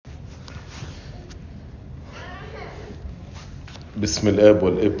بسم الآب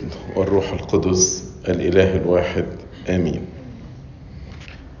والابن والروح القدس الإله الواحد آمين.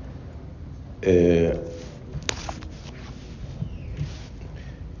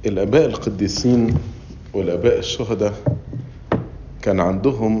 الآباء القديسين والآباء الشهداء كان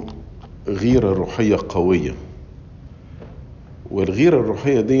عندهم غيرة روحية قوية، والغيرة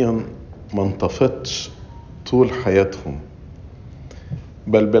الروحية دي ما انطفتش طول حياتهم،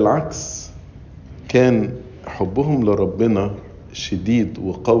 بل بالعكس كان حبهم لربنا شديد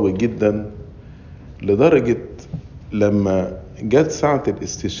وقوي جدا، لدرجة لما جت ساعة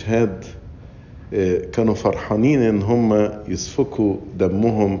الاستشهاد كانوا فرحانين ان هم يسفكوا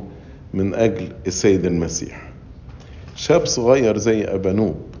دمهم من اجل السيد المسيح. شاب صغير زي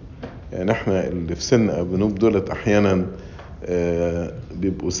ابانوب، يعني احنا اللي في سن ابانوب دولت احيانا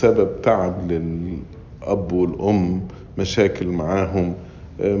بيبقوا سبب تعب للاب والام، مشاكل معاهم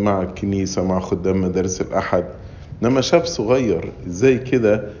مع الكنيسة، مع خدام مدارس الأحد. إنما شاب صغير زي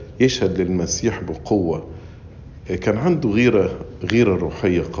كده يشهد للمسيح بقوة، كان عنده غيرة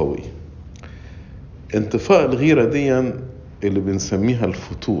روحية قوية. انطفاء الغيرة دي اللي بنسميها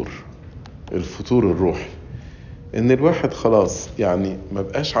الفتور الروحي، إن الواحد خلاص يعني ما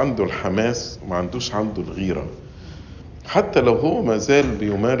بقاش عنده الحماس وما عنده الغيرة، حتى لو هو ما زال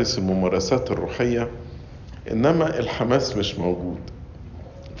بيمارس الممارسات الروحية، إنما الحماس مش موجود.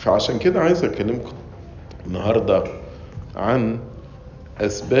 فعشان كده عايز أكلمكم النهاردة عن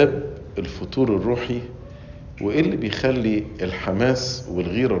أسباب الفتور الروحي، وإيه اللي بيخلي الحماس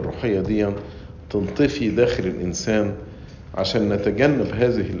والغيرة الروحية دي تنطفي داخل الإنسان، عشان نتجنب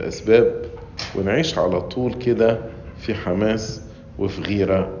هذه الأسباب ونعيش على طول كده في حماس وفي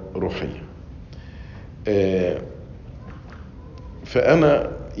غيرة روحية.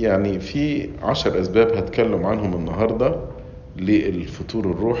 فأنا يعني في 10 أسباب هتكلم عنهم النهاردة للفتور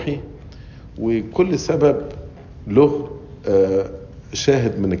الروحي، وكل سبب له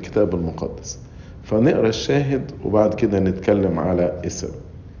شاهد من الكتاب المقدس. فنقرأ الشاهد وبعد كده نتكلم على السبب.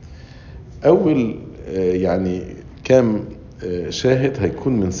 أول يعني كام شاهد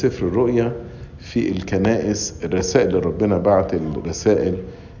هيكون من سفر الرؤيا في الكنائس، الرسائل اللي ربنا بعت الرسائل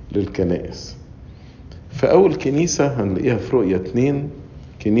للكنائس. فأول كنيسة هنلاقيها في رؤيا 2،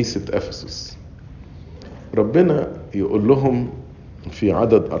 كنيسة أفسس. ربنا يقول لهم في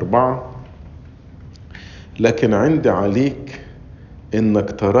عدد 4: لكن عندي عليك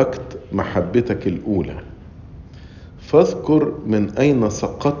إنك تركت محبتك الأولى، فاذكر من أين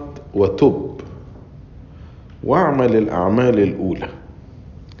سقطت وتب واعمل الأعمال الأولى.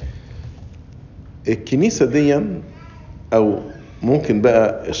 الكنيسة دي، أو ممكن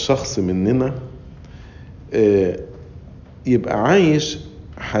بقى الشخص مننا يبقى عايش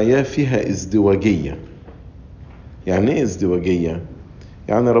حياة فيها ازدواجية. يعني ايه ازدواجية؟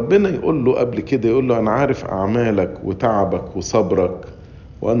 يعني ربنا يقول له قبل كده، يقول له أنا عارف أعمالك وتعبك وصبرك،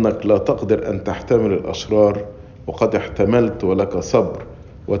 وأنك لا تقدر أن تحتمل الأشرار، وقد احتملت ولك صبر،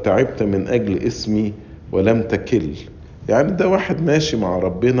 وتعبت من أجل اسمي ولم تكل. يعني ده واحد ماشي مع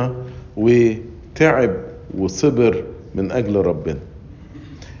ربنا وتعب وصبر من أجل ربنا،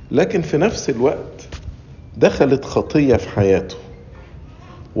 لكن في نفس الوقت دخلت خطية في حياته،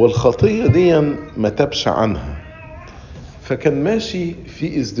 والخطية دي ما تبش عنها، فكان ماشي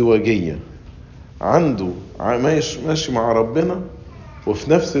في ازدواجية، عنده ماشي مع ربنا،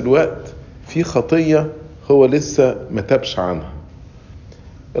 وفي نفس الوقت في خطية هو لسه ما تبش عنها.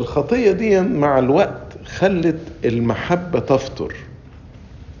 الخطية دي مع الوقت خلت المحبة تفتر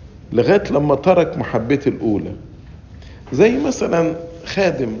لغاية لما ترك محبته الأولى. زي مثلا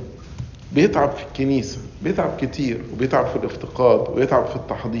خادم بيتعب في الكنيسة، بيتعب كتير، وبيتعب في الافتقاد، ويتعب في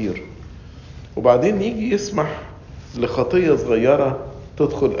التحضير، وبعدين يجي يسمح لخطية صغيرة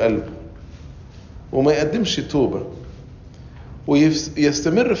تدخل قلبه وما يقدمش توبة،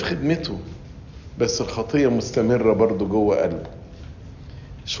 ويستمر في خدمته، بس الخطية مستمرة برضو جوه قلبه.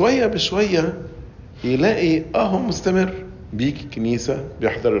 شوية بشوية يلاقي هو مستمر، بيجي الكنيسة،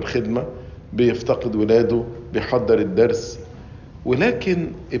 بيحضر الخدمة، بيفتقد ولاده، بيحضر الدرس، ولكن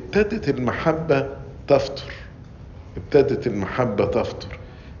ابتدت المحبة تفتر.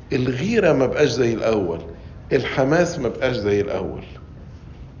 الغيرة ما بقاش زي الأول، الحماس ما بقاش زي الأول.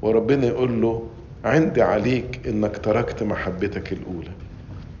 وربنا يقول له عندي عليك إنك تركت محبتك الأولى.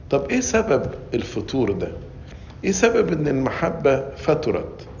 طب إيه سبب الفتور ده؟ إيه سبب إن المحبة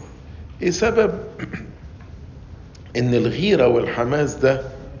فترت؟ إيه سبب إن الغيرة والحماس ده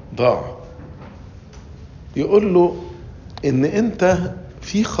ضاع؟ يقول له إن أنت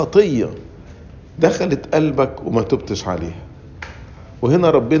في خطية دخلت قلبك وما تبتش عليها. وهنا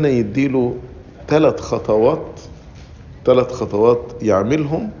ربنا يديله 3 خطوات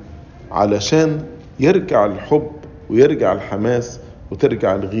يعملهم علشان يرجع الحب ويرجع الحماس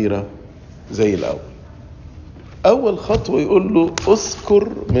وترجع الغيرة زي الأول. أول خطوة يقول له اذكر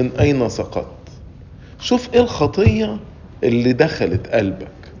من أين سقطت. شوف ايه الخطية اللي دخلت قلبك،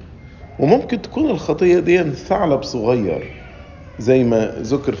 وممكن تكون الخطية دي ثعلب صغير زي ما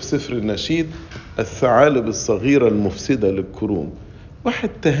ذكر في سفر النشيد، الثعالب الصغيرة المفسدة للكروم. واحد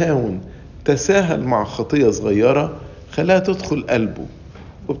تهاون، تساهل مع خطية صغيرة خلاها تدخل قلبه،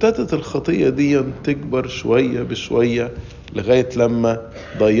 وابتدت الخطية دي تكبر شوية بشوية لغاية لما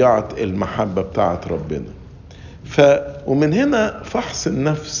ضيعت المحبة بتاعت ربنا. ومن هنا فحص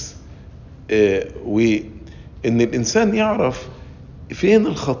النفس، وإن الإنسان يعرف فين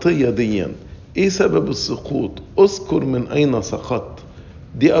الخطية دي، إيه سبب السقوط، أذكر من أين سقطت.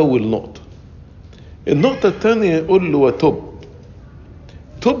 دي أول نقطة. النقطة الثانية يقول له وتب.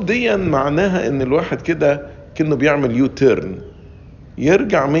 تب دي معناها إن الواحد كده كأنه بيعمل يو تيرن،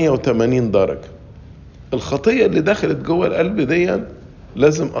 يرجع 180 درجة. الخطية اللي دخلت جوه القلب دي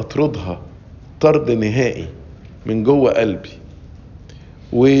لازم أطردها طرد نهائي من جوه قلبي.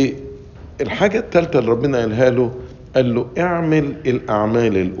 والحاجة الثالثة اللي ربنا قالها له، قال له اعمل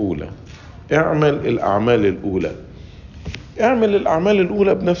الأعمال الأولى. اعمل الأعمال الأولى. اعمل الأعمال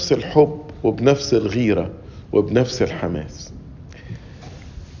الأولى بنفس الحب وبنفس الغيرة وبنفس الحماس.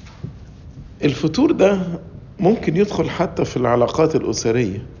 الفتور ده ممكن يدخل حتى في العلاقات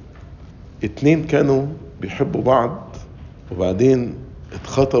الأسرية. اتنين كانوا بيحبوا بعض وبعدين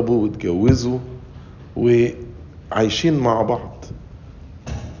اتخطبوا واتجوزوا وعايشين مع بعض،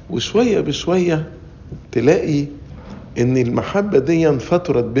 وشوية بشوية تلاقي ان المحبة دي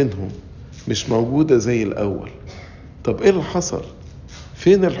انفترت بينهم، مش موجودة زي الأول. طب ايه اللي حصل؟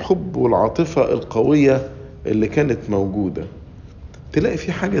 فين الحب والعاطفة القوية اللي كانت موجودة؟ تلاقي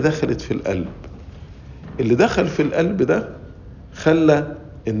في حاجة دخلت في القلب. اللي دخل في القلب ده خلى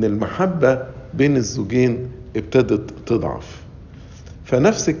ان المحبة بين الزوجين ابتدت تضعف.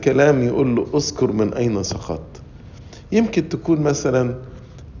 فنفس الكلام يقول له اذكر من اين سقطت. يمكن تكون مثلا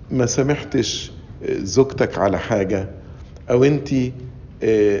ما سمحتش زوجتك على حاجة، او انتي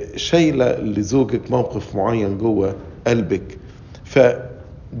شايلة لزوجك موقف معين جوه قلبك.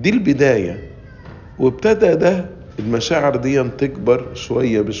 فدي البداية، وابتدى ده المشاعر دي تكبر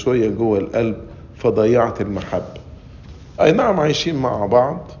شوية بشوية جوه القلب، فضيعت المحبة. اي نعم عايشين مع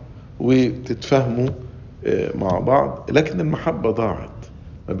بعض وتتفهموا مع بعض، لكن المحبة ضاعت،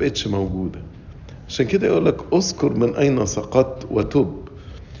 ما بقتش موجودة. عشان كده يقولك اذكر من اين سقطت وتب.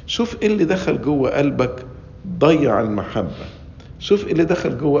 شوف ايه اللي دخل جوه قلبك ضيع المحبة. شوف ايه اللي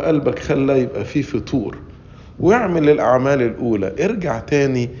دخل جوه قلبك خلى يبقى فيه فتور، واعمل الأعمال الأولى. ارجع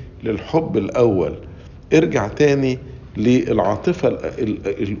تاني للحب الأول، ارجع تاني للعاطفة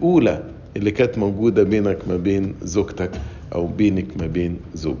الأولى اللي كانت موجودة بينك ما بين زوجتك أو بينك ما بين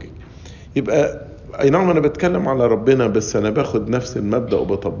زوجك. يبقى أي نعم أنا بتكلم على ربنا، بس أنا باخد نفس المبدأ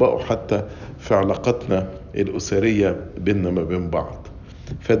وبطبقه حتى في علاقتنا الأسرية بيننا ما بين بعض.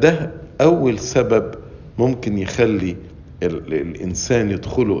 فده أول سبب ممكن يخلي الإنسان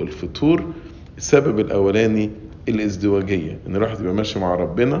يدخله الفتور. السبب الأولاني الازدواجية، إن الواحد يبقى ماشي مع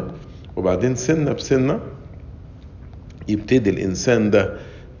ربنا وبعدين سنة بسنة يبتدي الإنسان ده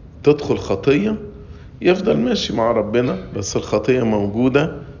تدخل خطية، يفضل ماشي مع ربنا بس الخطية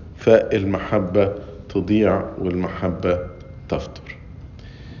موجودة، فالمحبة تضيع والمحبة تفتر.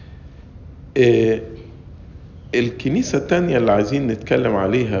 الكنيسة التانية اللي عايزين نتكلم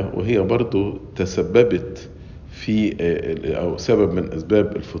عليها وهي برضو تسببت في أو سبب من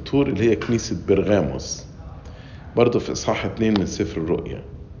أسباب الفتور، اللي هي كنيسة برغاموس، برضو في إصحاح 2 من سفر الرؤيا.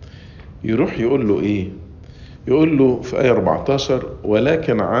 يروح يقول له إيه؟ يقول له في آية 14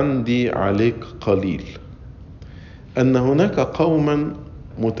 ولكن عندي عليك قليل أن هناك قوما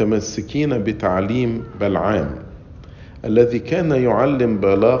متمسكين بتعليم بلعام الذي كان يعلم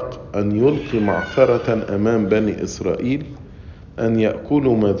بالاق أن يلقي معثرة أمام بني إسرائيل أن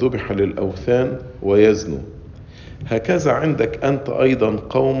يأكلوا ما ذبح للأوثان ويزنوا. هكذا عندك أنت أيضا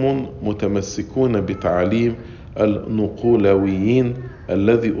قوم متمسكون بتعليم النقولويين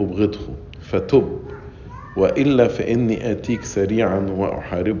الذي أبغضه، فتب وإلا فإني آتيك سريعا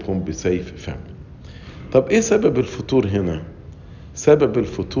وأحاربهم بسيف فم. طب إيه سبب الفتور هنا؟ سبب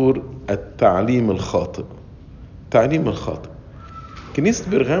الفتور التعليم الخاطئ. تعليم الخاطئ.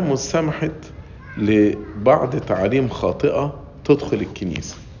 كنيسة برغاموس سمحت لبعض تعليم خاطئة تدخل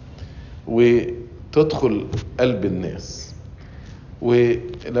الكنيسة وتدخل قلب الناس.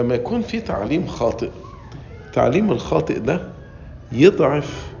 ولما يكون في تعليم خاطئ، التعليم الخاطئ ده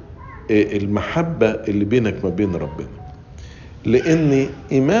يضعف المحبة اللي بينك ما بين ربنا، لأن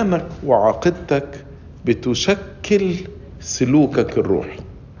إيمانك وعقيدتك بتشكل سلوكك الروحي.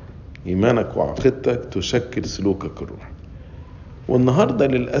 إيمانك وعقيدتك تشكل سلوكك الروحي. والنهاردة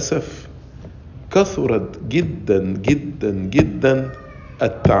للأسف كثرت جدا جدا جدا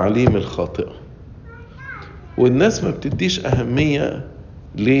التعليم الخاطئة، والناس ما بتديش أهمية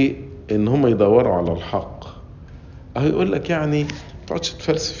لأن هم يدوروا على الحق. يقول لك يعني تقعدش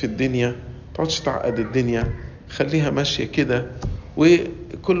تفلسف الدنيا، تقعدش تعقد الدنيا، خليها ماشية كده،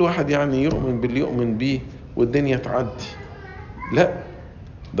 وكل واحد يعني يؤمن باللي يؤمن بيه والدنيا تعدي. لا،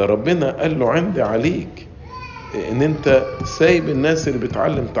 ده ربنا قال له عندي عليك ان انت سايب الناس اللي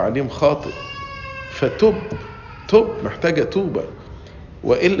بتعلم تعليم خاطئ، فتب محتاجة توبة،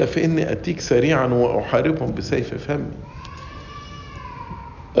 وإلا فإني أتيك سريعا وأحاربهم بسيف فمي.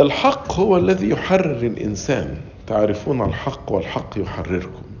 الحق هو الذي يحرر الإنسان، تعرفون الحق والحق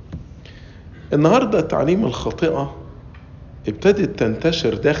يحرركم. النهاردة التعليم الخاطئة ابتدت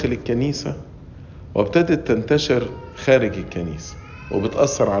تنتشر داخل الكنيسة وابتدت تنتشر خارج الكنيسة،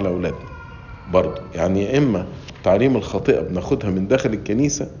 وبتأثر على أولادنا برضو. يعني يا إما التعليم الخاطئة بناخدها من داخل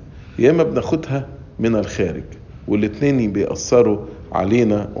الكنيسة، يا إما بناخدها من الخارج، والاتنين بيأثروا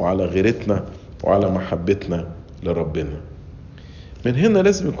علينا وعلى غيرتنا وعلى محبتنا لربنا. من هنا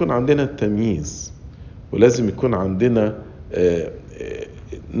لازم يكون عندنا التمييز، ولازم يكون عندنا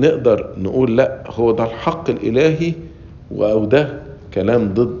نقدر نقول لا، هو ده الحق الإلهي أو ده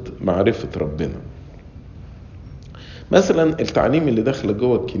كلام ضد معرفة ربنا. مثلا التعليم اللي داخل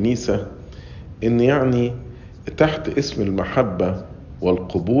جوه الكنيسة ان يعني تحت اسم المحبة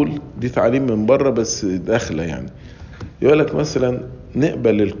والقبول، دي تعليم من بره بس داخله. يعني يقولك مثلا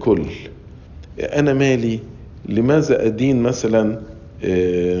نقبل الكل، انا مالي، لماذا ادين مثلا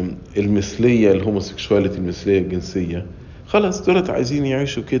المثلية، الهوموسيكشواليتي، المثلية الجنسية؟ خلاص دولت عايزين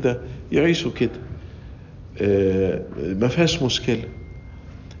يعيشوا كده يعيشوا كده، ما فيهاش مشكلة.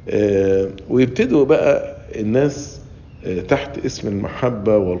 ويبتدوا بقى الناس تحت اسم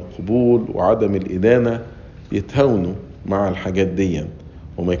المحبة والقبول وعدم الإدانة يتهاونوا مع الحاجات دي،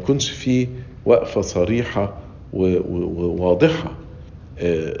 وما يكونش فيه وقفة صريحة وواضحة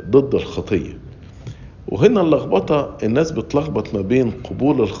ضد الخطية. وهنا اللخبطة، الناس بتلخبط ما بين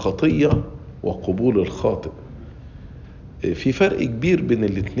قبول الخطية وقبول الخاطئ. في فرق كبير بين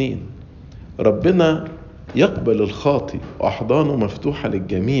الاتنين. ربنا يقبل الخاطئ وأحضانه مفتوحة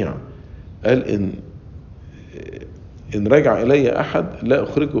للجميع. قال إن رجع إلي أحد لا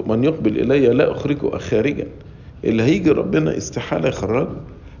أخرجه، من يقبل إلي لا أخرجه خارجا. اللي هيجي ربنا استحالة يخرجه.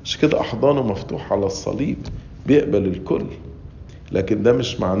 مش كده أحضانه مفتوحة على الصليب، بيقبل الكل. لكن ده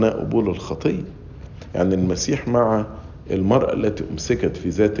مش معناه قبول الخطية. يعني المسيح مع المرأة التي أمسكت في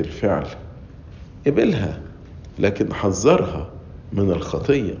ذات الفعل قبلها، لكن حذرها من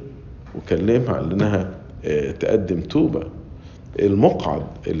الخطية وكلمها على أنها تقدم توبة. المقعد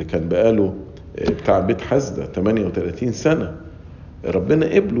اللي كان بقاله بتاع بيت حسدة 38 سنة، ربنا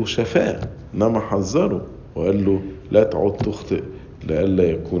قبله وشفاه، انما حذره وقال له لا تعود تخطئ لئلا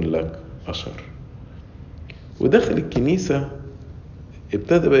يكون لك أشر. وداخل الكنيسة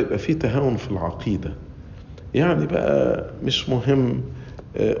ابتدى بقى يبقى فيه تهاون في العقيدة. يعني بقى مش مهم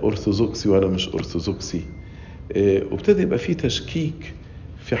أرثوذكسي ولا مش أرثوذكسي، وابتدى يبقى فيه تشكيك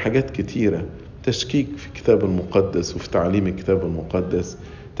في حاجات كتيرة، تشكيك في الكتاب المقدس وفي تعليم الكتاب المقدس،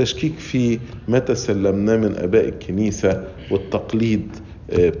 تشكيك في ما تسلمناه من آباء الكنيسة والتقليد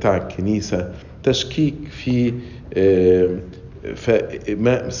بتاع الكنيسة، تشكيك في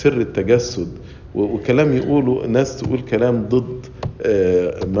سر التجسد، وكلام يقولوا ناس تقول كلام ضد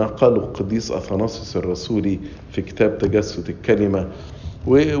ما قاله القديس أثناسيوس الرسولي في كتاب تجسد الكلمة،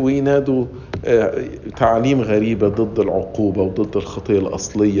 وينادوا تعليم غريبة ضد العقوبة وضد الخطية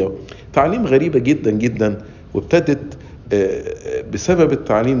الأصلية، تعليم غريبة جدا جدا. وابتدت بسبب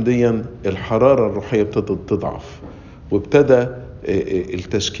التعليم دي الحرارة الروحية ابتدت تضعف، وابتدى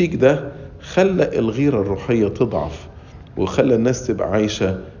التشكيك ده خلى الغيرة الروحية تضعف، وخلى الناس تبقى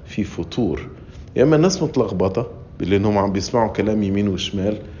عايشة في فتور. يا اما الناس متلخبطة لأنهم عم بيسمعوا كلام يمين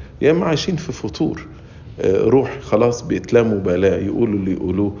وشمال، يا اما عايشين في فتور روح، خلاص بإتلام وبلاء، يقولوا اللي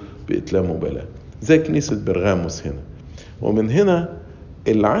يقولوه بإتلام وبلاء، زي كنيسة برغاموس هنا. ومن هنا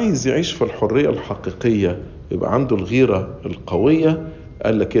اللي عايز يعيش في الحرية الحقيقية يبقى عنده الغيرة القوية.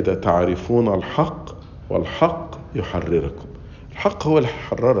 قال لك كده تعرفون الحق والحق يحرركم. الحق هو اللي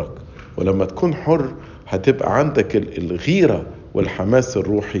يحررك، ولما تكون حر هتبقى عندك الغيرة والحماس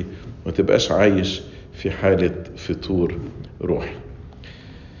الروحي، ما تبقاش عايش في حالة فتور روحي.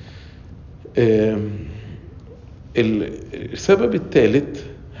 السبب الثالث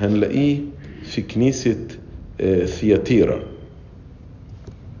هنلاقيه في كنيسة ثياتيرا.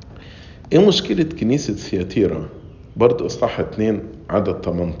 ايه مشكلة كنيسة ثياتيرا؟ برضو اصحاح 2 عدد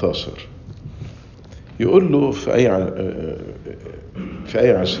 18 يقول له في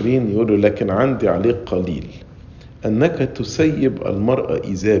آية 20 يقول له: لكن عندي عليك قليل، أنك تسيب المرأة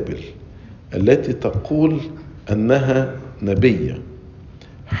إيزابل التي تقول أنها نبية،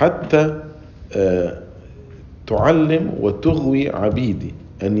 حتى تعلم وتغوي عبيدي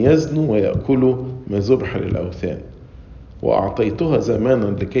أن يزنوا ويأكلوا ما ذبح للأوثان، وأعطيتها زمانا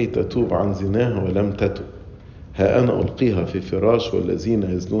لكي تتوب عن زناها ولم تتب. ها أنا ألقيها في فراش، والذين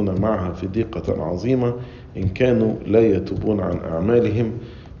يزنون معها في ضيقة عظيمة إن كانوا لا يتوبون عن أعمالهم،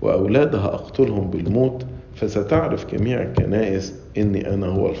 وأولادها أقتلهم بالموت، فستعرف جميع الكنائس إني أنا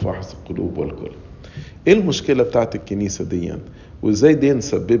هو الفاحص القلوب والكل. إيه المشكلة بتاعت الكنيسة دي؟ وإزاي دي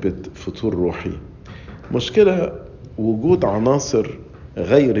سببت فتور روحي؟ مشكلة وجود عناصر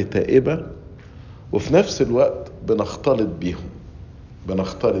غير تائبة، وفي نفس الوقت بنختلط بيهم.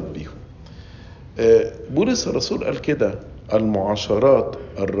 بولس الرسول قال كده: المعاشرات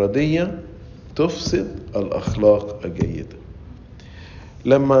الردية تفسد الأخلاق الجيدة.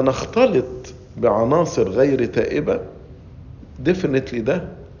 لما نختلط بعناصر غير تائبة definitely ده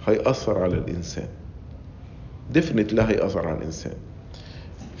هيأثر على الإنسان،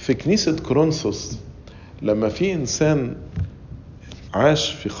 في كنيسة كورنثوس لما في إنسان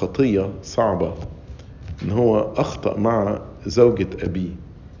عاش في خطية صعبة، إن هو أخطأ مع زوجة أبيه،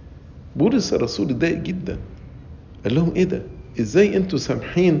 بولس الرسول اتضايق جدا، قال لهم: إيه ده؟ إزاي أنتوا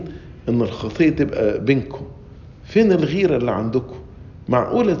سامحين إن الخطية تبقى بينكم؟ فين الغيرة اللي عندكم؟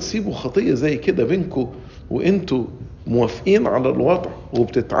 معقولة تسيبوا خطية زي كده بينكم وأنتوا موافقين على الوضع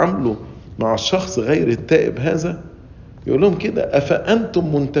وبتتعاملوا مع الشخص غير التائب هذا؟ يقول لهم كده: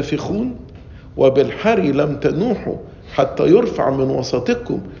 أفأنتم منتفخون وبالحري لم تنوحوا حتى يرفع من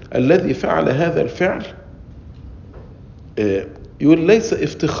وسطكم الذي فعل هذا الفعل؟ يقول: ليس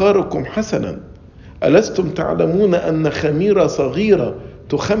افتخاركم حسنا، ألستم تعلمون أن خميرة صغيرة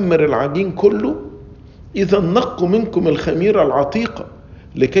تخمر العجين كله؟ إذا نقوا منكم الخميرة العتيقة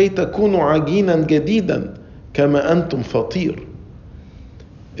لكي تكونوا عجينا جديدا كما أنتم فطير.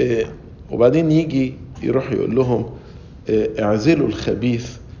 وبعدين يجي يروح يقول لهم: اعزلوا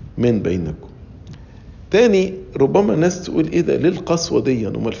الخبيث من بينكم. تاني ربما ناس تقول: ايه ده؟ ليه القسوة دي؟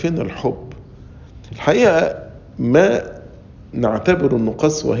 امال فين الحب؟ الحقيقة ما نعتبر انه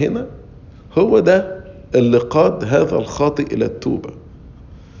قسوة هنا هو ده اللي قاد هذا الخاطئ الى التوبة.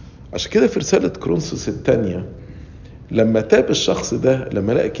 عشان كده في رسالة كورنثوس الثانية لما تاب الشخص ده،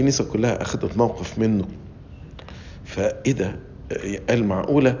 لما لقى الكنيسة كلها اخذت موقف منه، فايه ده؟ قال: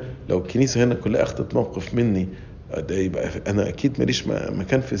 معقولة لو الكنيسة هنا كلها اخذت موقف مني ده يبقى انا اكيد ماليش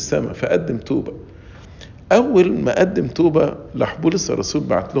مكان في السماء، فقدم توبة. اول ما قدم توبة بولس الرسول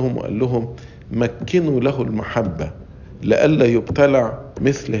بعت لهم وقال لهم: مكنوا له المحبة لئلا يبتلع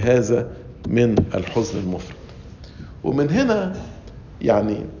مثل هذا من الحزن المفرط. ومن هنا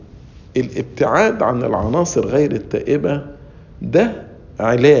يعني الابتعاد عن العناصر غير التائبة ده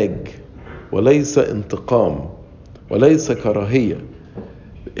علاج وليس انتقام وليس كراهية.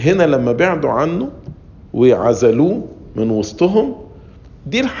 هنا لما بعدوا عنه وعزلوه من وسطهم،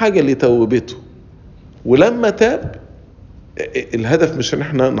 دي الحاجة اللي توبته. ولما تاب، الهدف مش ان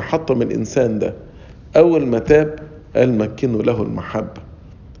احنا نحطم الانسان ده، اول ما تاب قال: مكنوا له المحبة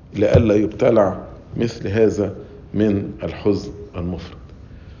لئلا يبتلع مثل هذا من الحزن المفرط.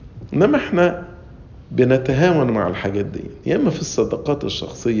 انما احنا بنتهاون مع الحاجات دي، يا اما في الصداقات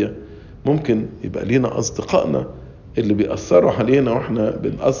الشخصية ممكن يبقى لينا اصدقائنا اللي بيأثروا علينا واحنا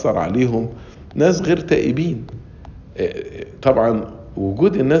بنأثر عليهم ناس غير تائبين. طبعا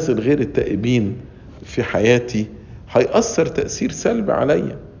وجود الناس الغير التائبين في حياتي هيأثر تأثير سلبي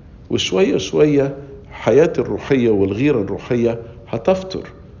عليا، وشوية شوية حياتي الروحية والغيرة الروحية هتفتر،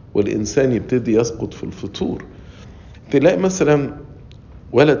 والإنسان يبتدي يسقط في الفتور. تلاقي مثلا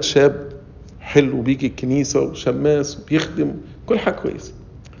ولد شاب حلو بيجي الكنيسة وشماس وبيخدم كل حاجة كويس،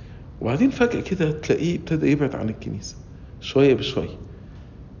 وبعدين فجأة كده تلاقيه ابتدى يبعد عن الكنيسة شوية بشوية.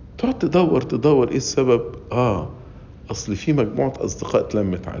 تقعد تدور ايه السبب؟ اصل في مجموعة اصدقاء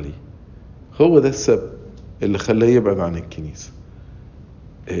اتلمت عليه، هو ده السبب اللي خلاه يبعد عن الكنيسة.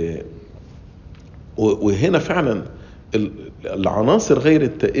 وهنا فعلا العناصر غير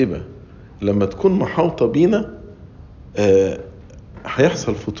التائبة لما تكون محاوطة بينا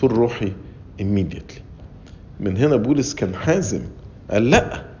هيحصل فتور روحي immediately. من هنا بولس كان حازم، قال: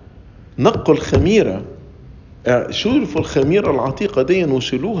 لا، نقوا الخميرة، شوفوا الخميرة العتيقة دي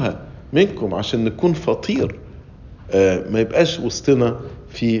وشيلوها منكم عشان نكون فطير، ما يبقاش وسطنا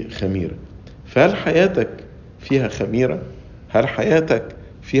في خميرة. فهل حياتك فيها خميرة؟ هل حياتك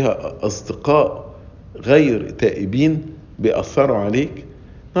فيها أصدقاء غير تائبين بيأثروا عليك؟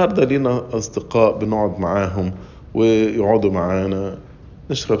 النهاردة لنا أصدقاء بنقعد معاهم ويقعدوا معانا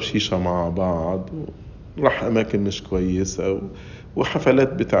نشرب شيشة مع بعض راح أماكن مش كويسة،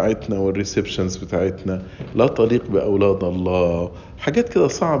 وحفلات بتاعتنا والريسبشنز بتاعتنا لا تليق بأولاد الله، حاجات كده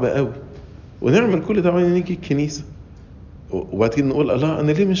صعبة قوي، ونعمل كل ده وبعدين نيجي الكنيسة وبعدين نقول الله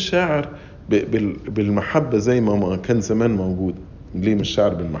أنا ليه مش شاعر بالمحبة زي ما كان زمان موجود؟ ليه مش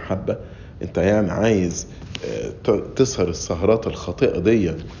شاعر بالمحبة؟ انت يعني عايز تسهر السهرات الخاطئة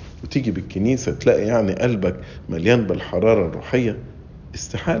دي وتيجي بالكنيسة تلاقي يعني قلبك مليان بالحرارة الروحية؟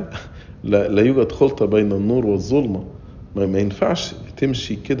 استحالة. لا يوجد خلطة بين النور والظلمة، ما ينفعش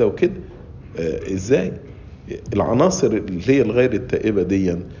تمشي كده وكده. ازاي العناصر اللي هي الغير التائبة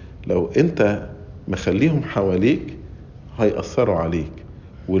دي لو انت مخليهم حواليك هيأثروا عليك،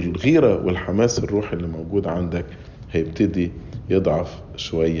 والغيرة والحماس الروحي اللي موجود عندك هيبتدي يضعف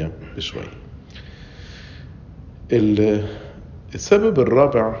شوية بشوية. السبب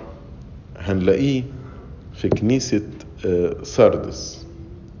الرابع هنلاقيه في كنيسة ساردس.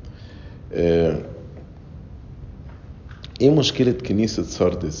 ايه مشكلة كنيسة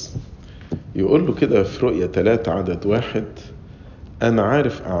ساردس؟ يقول له كده في رؤية 3:1: أنا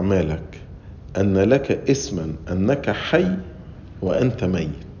عارف أعمالك، أن لك اسما أنك حي وأنت ميت.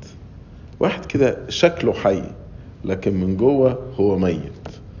 واحد كده شكله حي لكن من جوه هو ميت.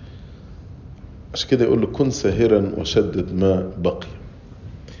 عشان كده يقول له كن ساهرا وشدد ما بقي.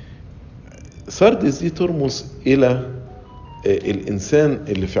 ساردس دي ترمز إلى الإنسان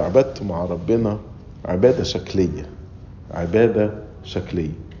اللي في عبادته مع ربنا عبادة شكلية، عبادة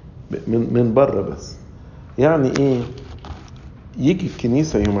شكلية من بره بس. يعني إيه؟ يجي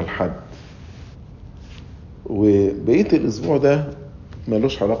الكنيسة يوم الحد وبقية الأسبوع ده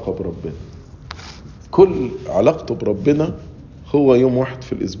ملوش علاقة بربنا، كل علاقته بربنا هو يوم واحد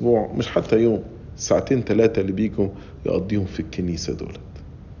في الأسبوع، مش حتى يوم، 2-3 اللي بيجوا يقضيهم في الكنيسة دولت.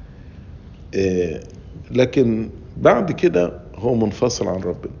 لكن بعد كده هو منفصل عن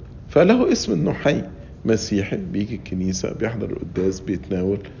ربنا، فله اسم انه حي مسيحي، بيجي الكنيسة بيحضر القداس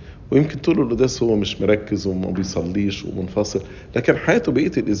بيتناول، ويمكن طول القداس هو مش مركز وما بيصليش ومنفصل، لكن حياته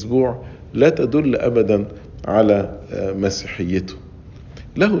بقية الأسبوع لا تدل أبدا على مسيحيته،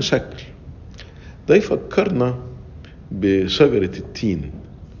 له شكل. ده يفكرنا بشجرة التين.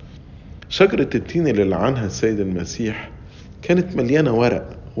 شجرة التين اللي لعنها السيد المسيح كانت مليانة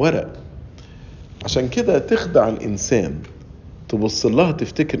ورق، عشان كده تخدع الإنسان، تبص لها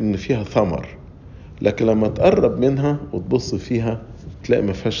تفتكر إن فيها ثمر، لكن لما تقرب منها وتبص فيها تلاقي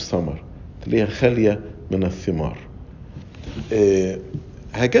ما فيهاش ثمر، تلاقيها خالية من الثمار.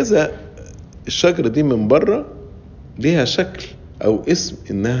 هكذا الشجرة دي من بره ليها شكل أو اسم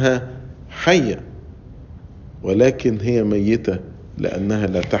إنها حية، ولكن هي ميتة لأنها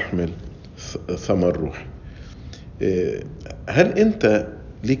لا تحمل ثمر روح. هل أنت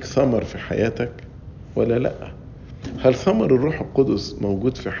ليك ثمر في حياتك ولا لا؟ هل ثمر الروح القدس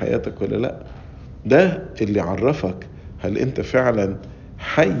موجود في حياتك ولا لا؟ ده اللي عرفك هل أنت فعلا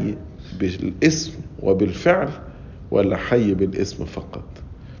حي بالاسم وبالفعل ولا حي بالاسم فقط.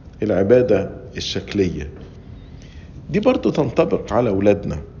 العبادة الشكلية دي برضو تنطبق على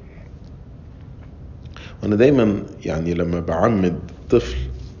أولادنا. وأنا دايما يعني لما بعمد طفل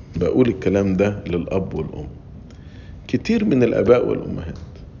بقول الكلام ده للأب والأم. كتير من الآباء والأمهات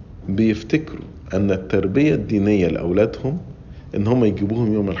بيفتكروا أن التربية الدينية لأولادهم إن هم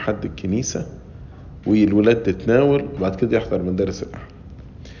يجيبوهم يوم الحد الكنيسة والولاد تتناول وبعد كده يحضر مدارس الأحد.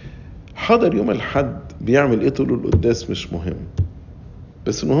 حضر يوم الحد بيعمل إيه طول القداس مش مهم،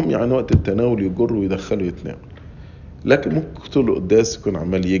 بس المهم يعني وقت التناول يجر ويدخله يتناول. لكن ممكن طول القداس يكون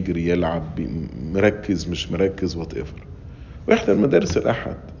عمال يجري يلعب مركز مش مركز whatever. ويحضر مدارس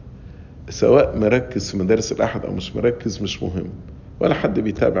الأحد سواء مركز في مدارس الأحد أو مش مركز مش مهم، ولا حد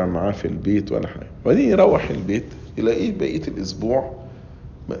بيتابع معاه في البيت ولا حاجة. وبعدين يروح البيت يلاقيه بقية الأسبوع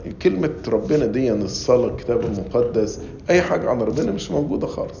كلمة ربنا دي، الصلاة، الكتاب المقدس، أي حاجة عن ربنا مش موجودة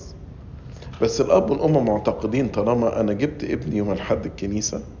خالص. بس الأب والأم معتقدين طالما أنا جبت ابني يوم الحد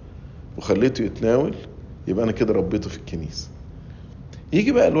الكنيسة وخليته يتناول يبقى أنا كده ربيته في الكنيسة.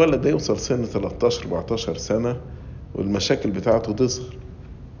 يجي بقى الولد ده يوصل سن 13-14 سنة والمشاكل بتاعته تظهر،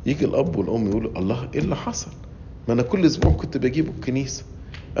 يجي الأب والأم يقولوا الله إيه اللي حصل؟ ما أنا كل أسبوع كنت بجيبه الكنيسة،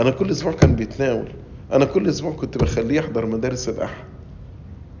 أنا كل أسبوع كان بيتناول، أنا كل أسبوع كنت بخليه يحضر مدارس الأحد.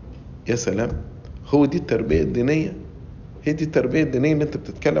 يا سلام، هو دي التربية الدينية؟ هي دي التربية الدينية اللي أنت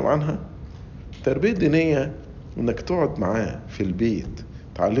بتتكلم عنها؟ التربية الدينية إنك تقعد معاه في البيت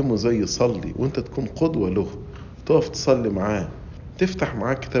تعلمه زي يصلي وأنت تكون قدوة له، تقف تصلي معاه، تفتح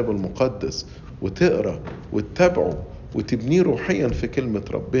معاه الكتاب المقدس وتقرأ وتتابعه وتبنيه روحيا في كلمة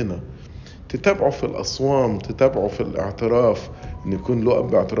ربنا، تتابعه في الأصوام، تتابعه في الاعتراف، إن يكون له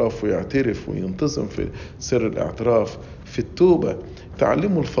أب اعتراف ويعترف وينتظم في سر الاعتراف، في التوبة،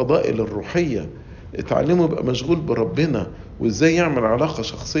 تعلمه الفضائل الروحية، اتعلمه يبقى مشغول بربنا وازاي يعمل علاقة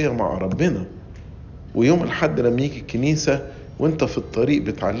شخصية مع ربنا. ويوم الحد لما يجي الكنيسة وانت في الطريق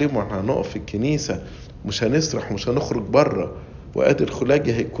بتعلمه هنقف في الكنيسة، مش هنسرح، مش هنخرج بره، وقادر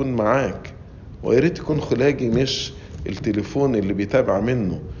خلاجي هيكون معاك. وياريت يكون خلاجي مش التليفون اللي بيتابع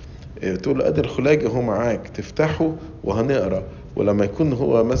منه، تقول له قادر خلاجي هو معاك، تفتحه وهنقرأ. ولما يكون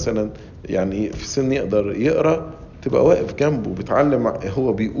هو مثلا يعني في سن يقدر يقرأ، تبقى واقف جنبه بتعلم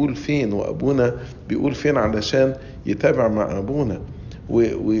هو بيقول فين وأبونا بيقول فين علشان يتابع مع أبونا،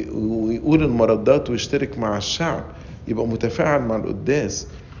 ويقول المردات ويشترك مع الشعب، يبقى متفاعل مع القداس.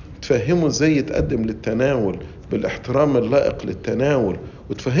 تفهمه ازاي يتقدم للتناول بالاحترام اللائق للتناول،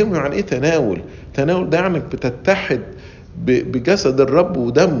 وتفهمه يعني ايه تناول. تناول ده يعني بتتحد بجسد الرب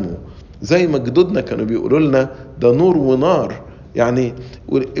ودمه، زي ما جدودنا كانوا بيقولوا لنا ده نور ونار. يعني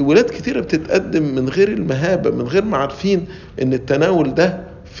ولاد كتيرة بتتقدم من غير المهابة، من غير ما عارفين ان التناول ده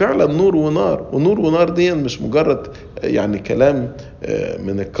فعلا نور ونار. ونور ونار دي مش مجرد يعني كلام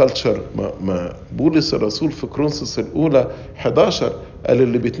من الكالتشر. ما بولس الرسول في كورنثوس الأولى 11 قال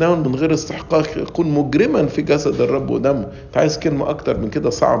اللي بيتناول من غير استحقاق يكون مجرما في جسد الرب ودمه. انت عايز كلمة أكتر من كده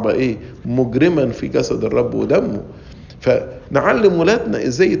صعبة ايه؟ مجرما في جسد الرب ودمه. فنعلم ولادنا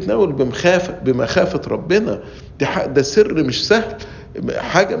ازاي يتناول بمخافة ربنا. ده سر مش سهل،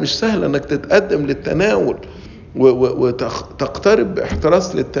 حاجة مش سهلة انك تتقدم للتناول وتقترب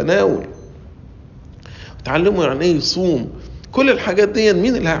باحتراس للتناول. تعلموا يعني ايه يصوم. كل الحاجات دي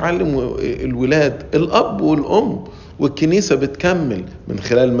مين اللي هيعلم الولاد؟ الاب والام. والكنيسة بتكمل من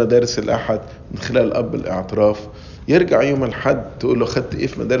خلال مدارس الأحد، من خلال أب الاعتراف. يرجع يوم الحد تقول له خدت ايه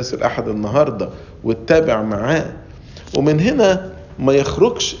في مدارس الأحد النهاردة، وتتابع معاه. ومن هنا ما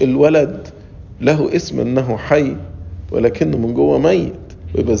يخرجش الولد له اسم انه حي ولكنه من جوه ميت،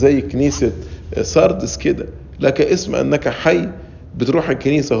 ويبقى زي كنيسة ساردس كده، لك اسم انك حي. بتروح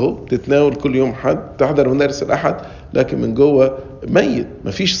الكنيسة اهو، تتناول كل يوم حد، تحضر مدارس الأحد، لكن من جوه ميت،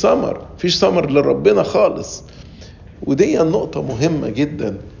 مفيش ثمر، مفيش ثمر لربنا خالص. ودي النقطة مهمة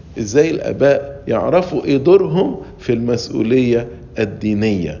جدا، ازاي الآباء يعرفوا ايه دورهم في المسؤولية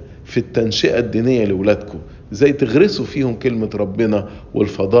الدينية، في التنشئة الدينية لأولادكم. ازاي تغرسوا فيهم كلمة ربنا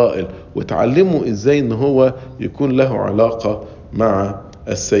والفضائل، وتعلموا ازاي ان هو يكون له علاقة مع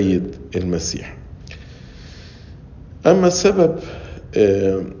السيد المسيح. اما السبب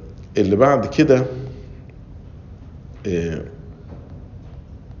اللي بعد كده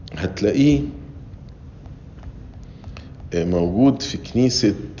هتلاقيه موجود في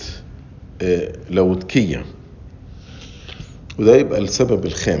كنيسة لاوديكية، وده يبقى السبب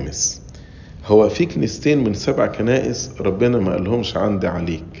الخامس. هو في كنيستين من 7 كنائس ربنا ما قالهمش عندي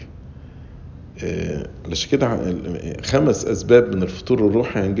عليك. عشان كده 5 أسباب من الفطور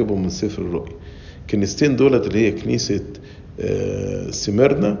الروحي هنجيبهم من سفر الرؤيا. كنيستين دولت اللي هي كنيسة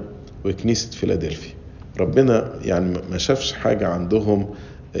سميرنا وكنيسة فيلادلفيا. ربنا يعني ما شافش حاجة عندهم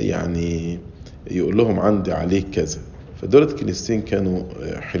يعني يقول لهم عندي عليك كذا. فدولت كنيستين كانوا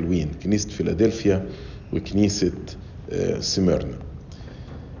حلوين، كنيسة فيلادلفيا وكنيسة سميرنا.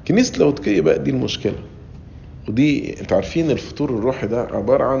 كنيسة لاوديكية بقى دي المشكلة. ودي انت عارفين الفطور الروحي ده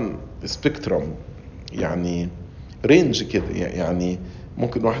عبارة عن سبيكترم، يعني رينج كده. يعني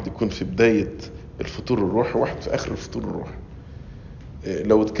ممكن واحد يكون في بداية الفطور الروحي، واحد في آخر الفطور الروحي.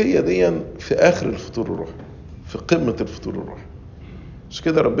 لاوديكية دي في آخر الفطور الروحي، في قمة الفطور الروحي. مش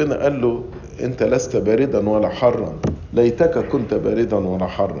كده ربنا قال له انت لست باردا ولا حرا، ليتك كنت باردا ولا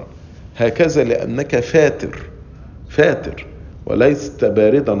حرا، هكذا لأنك فاتر وليست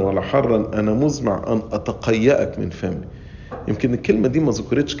باردا ولا حرا أنا مزمع أن أتقيأك من فمي. يمكن الكلمة دي ما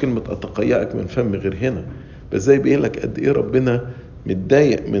ذكرتش كلمة أتقيأك من فمي غير هنا، بس زي بيقول لك قد إيه ربنا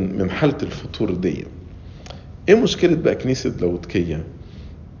متضايق من حالة الفطور دي. إيه مشكلة بقى كنيسة لاوديكية؟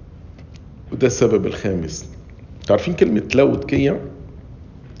 وده السبب الخامس. تعرفين كلمة لاوديكية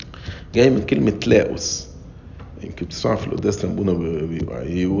جاي من كلمة لاوس. يمكن بتسمعوا في القداس لما ابونا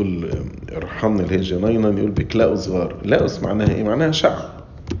يقول ارحمنا اللي هي جنينا، يقول بكلاو صغار. لاوس معناها ايه؟ معناها شعب.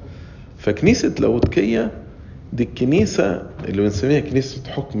 فكنيسة لاوديكية دي الكنيسة اللي بنسميها كنيسة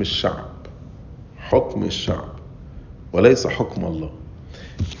حكم الشعب وليس حكم الله.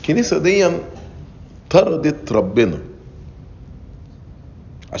 الكنيسة دي طردت ربنا،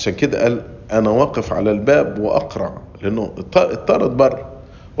 عشان كده قال انا واقف على الباب واقرع، لانه اتطرد بره.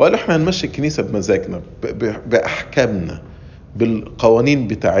 وقال احنا هنمشي الكنيسة بمزاجنا، بأحكامنا، بالقوانين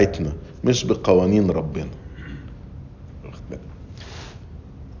بتاعتنا، مش بقوانين ربنا.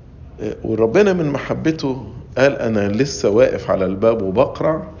 وربنا من محبته قال انا لسه واقف على الباب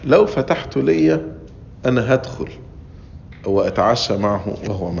وبقرع، لو فتحت لي انا هدخل واتعشى معه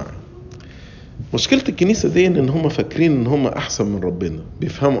وهو معي. مشكلة الكنيسة دي ان هم فاكرين ان هم احسن من ربنا،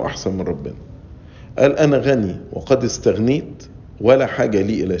 بيفهموا احسن من ربنا. قال أنا غني وقد استغنيت ولا حاجة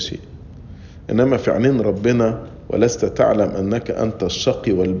لي إلى شيء، إنما في عينين ربنا ولست تعلم أنك أنت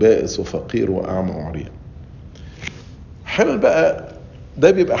الشقي والبائس وفقير وأعمى وعريان. حال بقى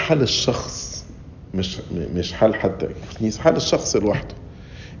ده بيبقى حال الشخص، مش حال حتى الكنيسة، حال الشخص لوحده،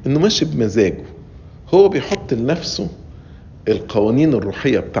 إنه ماشي بمزاجه، هو بيحط لنفسه القوانين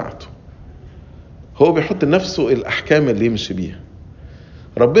الروحية بتاعته، هو بيحط لنفسه الأحكام اللي يمشي بيها.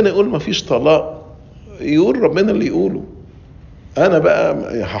 ربنا يقول ما فيش طلاق، يقول ربنا اللي يقوله، أنا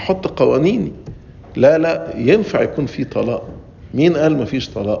بقى هحط قوانيني، لا ينفع يكون في طلاق، مين قال ما فيش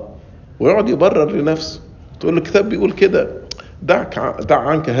طلاق؟ ويقعد يبرر لنفسه، تقول له الكتاب بيقول كده، دع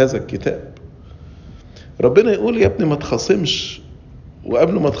عنك هذا الكتاب. ربنا يقول يا ابني ما تخاصمش،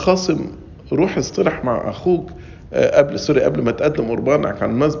 وقبل ما تخاصم روح اصطلح مع أخوك، قبل ما تقدم قربانك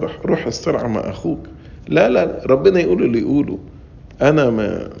على المذبح روح اصطلح مع أخوك. لا ربنا يقول اللي يقوله، أنا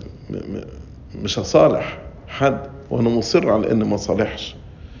مش هصالح حد، وأنا مصر على إن ما صالحش.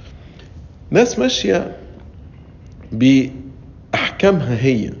 ناس ماشية بأحكامها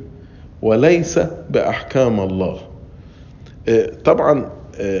هي وليس بأحكام الله. طبعا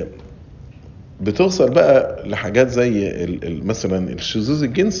بتوصل بقى لحاجات زي مثلا الشذوذ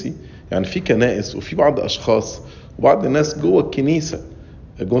الجنسي. يعني في كنائس وفي بعض أشخاص وبعض الناس جوه الكنيسة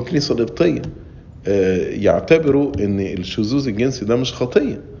القبطية يعتبروا ان الشذوذ الجنسي ده مش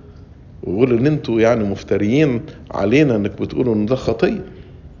خطية، ويقولوا ان انتوا يعني مفتريين علينا انك بتقولوا ان ده خطية.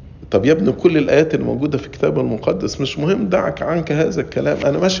 طب يا ابني كل الآيات اللي موجودة في الكتاب المقدس مش مهم، دعك عنك هذا الكلام،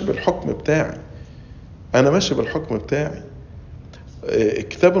 أنا ماشي بالحكم بتاعي.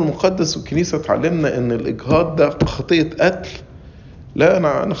 الكتاب المقدس والكنيسة تعلمنا ان الإجهاض ده خطية قتل. لا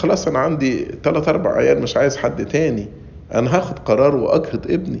أنا خلاص، أنا عندي 3-4 عيال مش عايز حد تاني، أنا هاخد قرار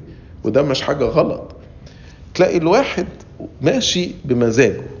وأجهض ابني، وده مش حاجة غلط. تلاقي الواحد ماشي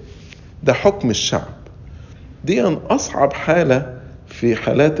بمزاجه، ده حكم الشعب. دي أصعب حالة في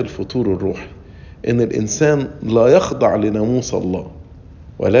حالات الفتور الروحي، إن الإنسان لا يخضع لناموس الله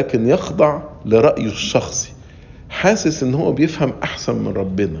ولكن يخضع لرأيه الشخصي، حاسس إن هو بيفهم أحسن من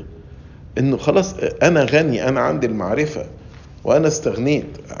ربنا، إنه خلاص أنا غني، أنا عندي المعرفة وأنا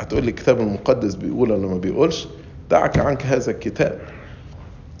استغنيت. هتقول لي الكتاب المقدس بيقول ولا ما بيقولش؟ دعك عنك هذا الكتاب.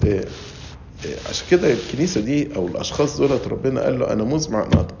 عشان كده الكنيسة دي أو الأشخاص دولت ربنا قال له أنا مزمع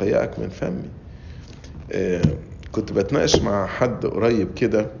أن أتقيأك من فمي. كنت بتناقش مع حد قريب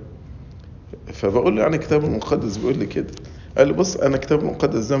كده، فبقول له يعني الكتاب المقدس بيقول لي كده. قال لي بص، أنا الكتاب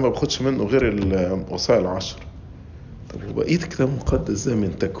المقدس ده ما باخدش منه غير الوصايا 10. طب وبقيت الكتاب المقدس ده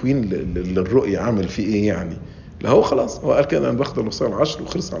من تكوين للرؤية عامل فيه إيه يعني؟ لا هو خلاص هو قال كده، أنا باخد الوصايا 10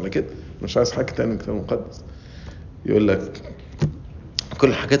 وخلص على كده، مش عايز حاجة تاني من الكتاب المقدس. يقول لك كل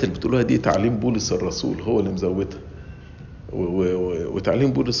الحاجات اللي بتقولوها دي تعليم بولس الرسول هو اللي مزودها،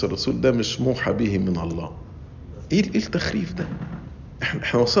 وتعليم بولس الرسول ده مش موحى به من الله. ايه التخريف ده؟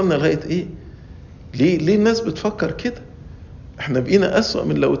 احنا وصلنا لغاية ايه؟ ليه الناس بتفكر كده؟ احنا بقينا أسوأ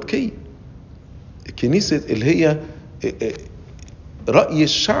من لاوديكية، الكنيسة اللي هي رأي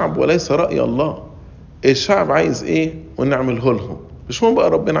الشعب وليس رأي الله. الشعب عايز ايه ونعمله لهم، مش مهم بقى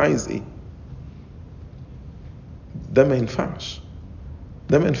ربنا عايز ايه. ده ما ينفعش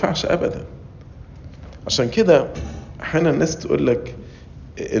أبدا. عشان كده أحيانا الناس تقول لك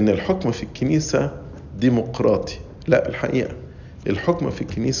إن الحكم في الكنيسة ديمقراطي. لا، الحقيقة الحكم في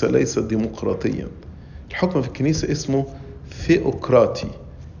الكنيسة ليس ديمقراطيا، الحكم في الكنيسة اسمه ثيوقراطي.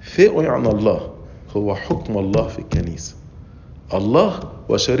 ثيو يعني الله، هو حكم الله في الكنيسة. الله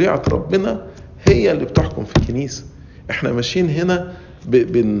وشريعة ربنا هي اللي بتحكم في الكنيسة. احنا ماشيين هنا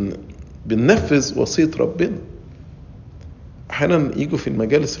بننفذ وصية ربنا. احيانا يجوا في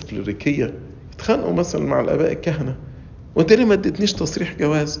المجالس الكليريكية يتخانقوا مثلا مع الآباء الكهنة، وانت ليه ما اديتنيش تصريح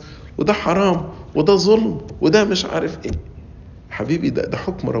جواز، وده حرام وده ظلم وده مش عارف ايه. حبيبي ده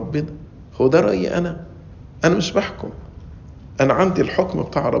حكم ربنا، هو ده رأيي أنا مش بحكم، أنا عندي الحكم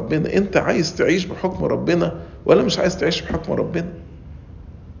بتاع ربنا. أنت عايز تعيش بحكم ربنا ولا مش عايز تعيش بحكم ربنا؟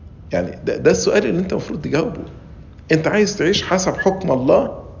 يعني ده السؤال اللي أنت مفروض تجاوبه. أنت عايز تعيش حسب حكم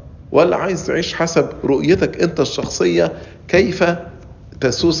الله ولا عايز تعيش حسب رؤيتك أنت الشخصية، كيف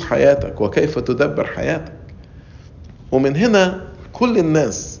تسوس حياتك وكيف تدبر حياتك؟ ومن هنا كل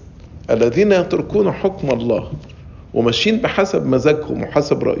الناس الذين يتركون حكم الله وماشيين بحسب مزاجهم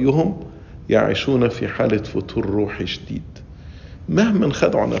وحسب رأيهم يعيشون في حالة فتور روحي شديد. مهما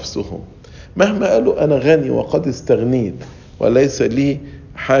خدعوا نفسهم، مهما قالوا أنا غني وقد استغنيت وليس لي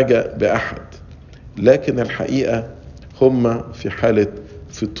حاجة بأحد، لكن الحقيقة هم في حالة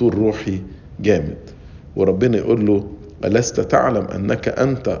فتور روحي جامد. وربنا يقول له ألست تعلم أنك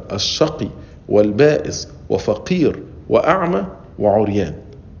أنت الشقي والبائس وفقير وأعمى وعريان؟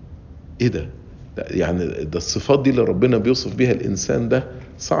 إيه ده يعني ده الصفات دي اللي ربنا بيوصف بيها الإنسان ده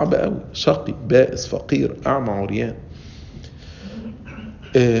صعب قوي، شقي بائس فقير أعمى عريان.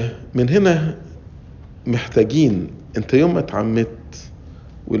 من هنا محتاجين، انت يوم ما اتعمدت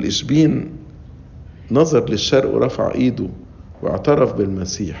والإشبين نظر للشرق ورفع ايده واعترف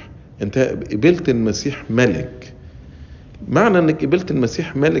بالمسيح، انت قبلت المسيح ملك. معنى انك قبلت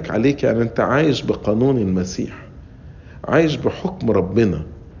المسيح ملك عليك يعني انت عايش بقانون المسيح، عايش بحكم ربنا،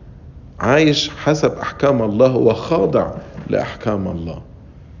 عايش حسب احكام الله وخاضع لاحكام الله.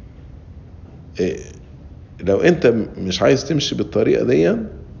 لو انت مش عايز تمشي بالطريقة دي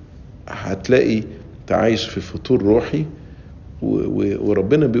هتلاقي تعايش في فتور روحي،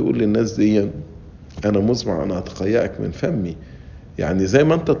 وربنا بيقول للناس دي انا مزمع ان اتقيأك من فمي. يعني زي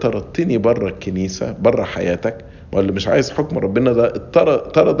ما انت طردتني بره الكنيسة بره حياتك، واللي مش عايز حكم ربنا ده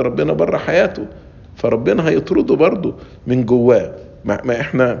طرد ربنا بره حياته، فربنا هيطرده برضه من جواه. ما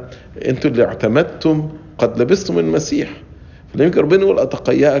احنا انتوا اللي اعتمدتم قد لبستم المسيح، فيمكن ربنا يقول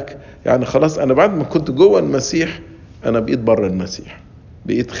اتقيأك، يعني خلاص انا بعد ما كنت جوه المسيح انا بقيت بره المسيح،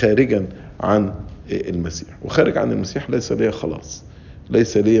 بقيت خارجا عن المسيح، وخارج عن المسيح ليس لي خلاص،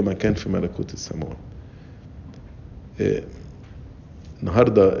 ليس لي مكان في ملكوت السماوات.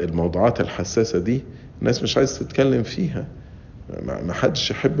 النهاردة الموضوعات الحساسة دي الناس مش عايز تتكلم فيها. ما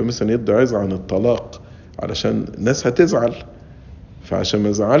حدش يحب مثلا يدعي عظة عن الطلاق علشان الناس هتزعل، فعشان ما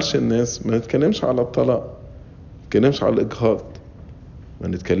يزعلش الناس ما نتكلمش على الطلاق، ما نتكلمش على الإجهاض، ما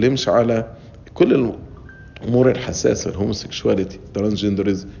نتكلمش على كل الأمور الحساسة، الهوموسيكشواليتي،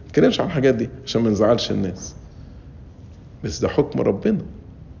 ترانسجندريزم، ما نتكلمش على الحاجات دي عشان ما نزعلش الناس. بس ده حكم ربنا،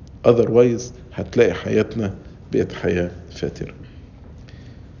 otherwise هتلاقي حياتنا بقت حياة فاترة.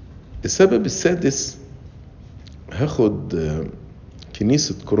 السبب السادس، هاخد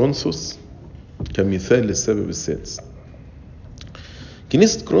كنيسة كورنثوس كمثال للسبب السادس.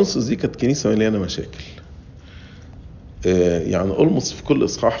 كنيسة كورنثوس دي كانت كنيسة مليانة مشاكل. يعني ألمس في كل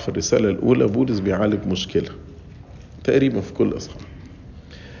إصحاح في الرسالة الأولى بولس بيعالج مشكلة تقريبا في كل إصحاح.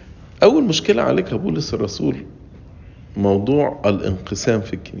 أول مشكلة عالجها بولس الرسول موضوع الانقسام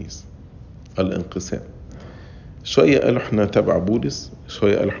في الكنيسة. الانقسام، شوية قالوا احنا تبع بولس،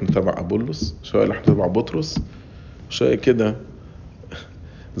 شوية قالوا احنا تبع أبولس، شوية قالوا احنا تبع بطرس، شوية كده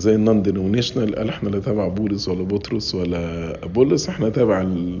زي النون دينومينيشنال قال احنا لا تبع بولس ولا بطرس ولا أبولس، احنا تبع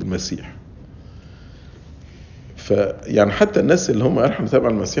المسيح. فيعني حتى الناس اللي هم قالوا احنا تبع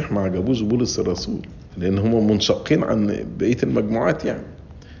المسيح ما عجبوش بولس الرسول، لأن هم منشقين عن بقية المجموعات يعني.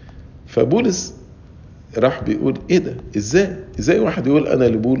 فبولس راح بيقول ايه ده، ازاي واحد يقول انا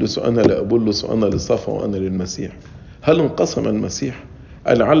لبولس وانا لأبولس وانا لصفا وانا للمسيح؟ هل انقسم المسيح؟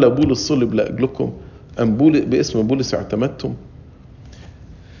 قال لعل بولس صلب لاجلكم ام باسم بولس اعتمدتم؟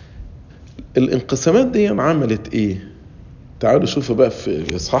 الانقسامات دي عملت ايه؟ تعالوا شوفوا بقى في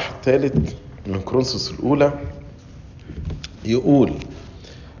الاصحاح الثالث من كورنثوس الاولى، يقول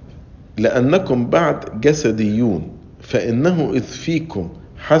لأنكم بعد جسديون، فإنه إذ فيكم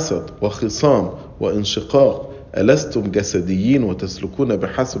حسد وخصام وانشقاق ألستم جسديين وتسلكون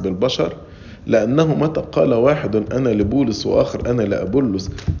بحسب البشر؟ لأنه متى قال واحد أنا لبولس وآخر أنا لأبولس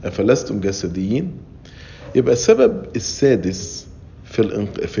أفلستم جسديين؟ يبقى السبب السادس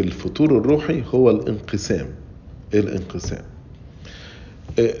في الفتور الروحي هو الانقسام. الانقسام،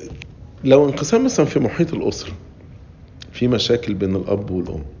 لو انقسام مثلا في محيط الأسرة، في مشاكل بين الأب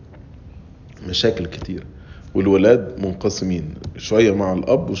والأم، مشاكل كتير، والولاد منقسمين شوية مع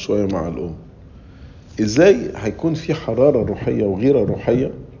الأب وشوية مع الأم، إزاي هيكون في حرارة روحية وغيرة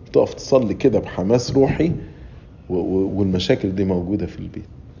روحية تقف تصلي كده بحماس روحي والمشاكل دي موجودة في البيت؟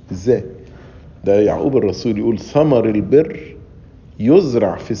 إزاي؟ ده يعقوب الرسول يقول ثمر البر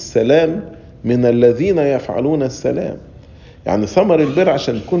يزرع في السلام من الذين يفعلون السلام. يعني ثمر البر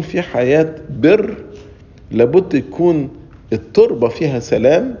عشان يكون في حياة بر لابد يكون التربة فيها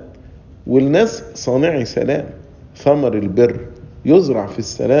سلام والناس صانعي سلام. ثمر البر يزرع في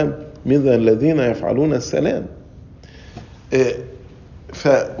السلام من الذين يفعلون السلام.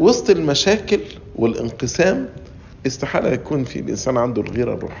 فوسط المشاكل والانقسام استحالة يكون في الإنسان عنده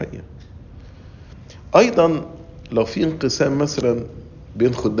الغيرة الروحية. أيضا لو في انقسام مثلا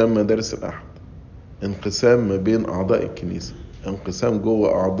بين خدام مدارس الأحد، انقسام ما بين أعضاء الكنيسة، انقسام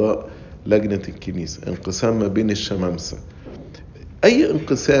جوه أعضاء لجنة الكنيسة، انقسام ما بين الشمامسة، أي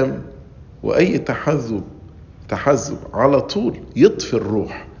انقسام وأي تحزب على طول يطفي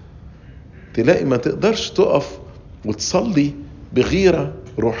الروح. تلاقي ما تقدرش تقف وتصلي بغيرة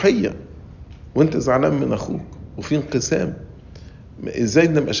روحية وانت زعلان من أخوك وفي انقسام. ازاي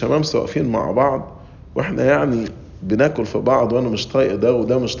نبقى شمامسة واقفين مع بعض واحنا يعني بناكل في بعض وانا مش طايق ده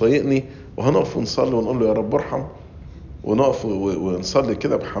وده مش طايقني، وهنقف ونصلي ونقول له يا رب ارحم؟ ونقف ونصلي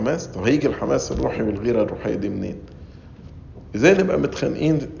كده بحماس. طب هيجي الحماس الروحي والغيرة الروحية دي منين؟ ازاي نبقى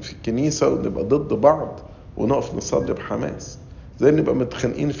متخانقين في الكنيسة ونبقى ضد بعض ونقف نصلي بحماس؟ ازاي نبقى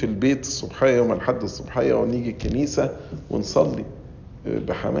متخانقين في البيت الصبحية يوم الأحد الصبحية ونيجي الكنيسة ونصلي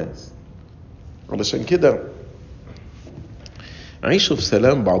بحماس؟ علشان كده عيشوا في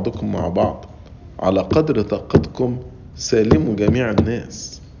سلام بعضكم مع بعض، على قدر طاقتكم سالموا جميع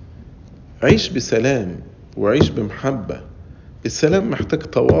الناس. عيش بسلام وعيش بمحبة. السلام محتاج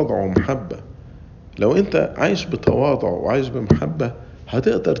تواضع ومحبة. لو انت عايش بتواضع وعايش بمحبة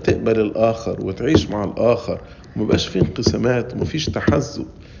هتقدر تقبل الآخر وتعيش مع الآخر، ومبقاش فيه انقسامات ومفيش تحزب.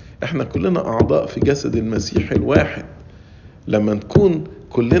 احنا كلنا أعضاء في جسد المسيح الواحد. لما نكون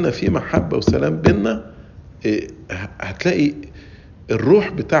كلنا في محبة وسلام بينا هتلاقي الروح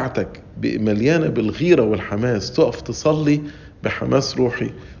بتاعتك مليانة بالغيرة والحماس، تقف تصلي بحماس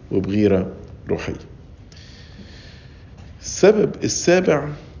روحي وبغيرة روحية. السبب السابع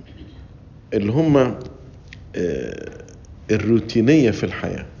اللي هم الروتينية في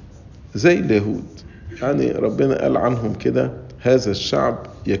الحياة زي اليهود. يعني ربنا قال عنهم كده: هذا الشعب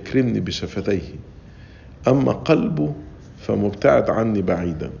يكرمني بشفتيه أما قلبه فمبتعد عني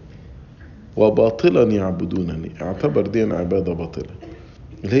بعيدا وباطلا يعبدونني. اعتبر دي عبادة باطلة،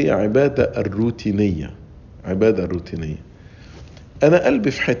 اللي هي عبادة الروتينية. عبادة الروتينية. أنا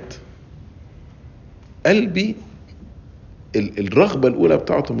قلبي في حتة، قلبي الرغبة الأولى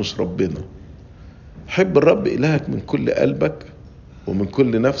بتاعته مش ربنا. حب الرب إلهك من كل قلبك ومن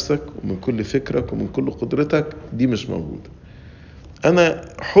كل نفسك ومن كل فكرك ومن كل قدرتك، دي مش موجودة. أنا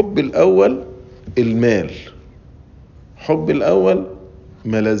حب الأول المال، حب الأول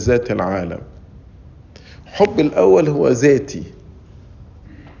ملذات العالم، حب الأول هو ذاتي.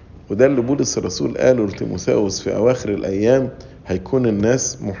 وده اللي بولس الرسول قاله لتيموثاوس: في أواخر الأيام هيكون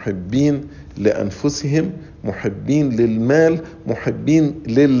الناس محبين لأنفسهم، محبين للمال، محبين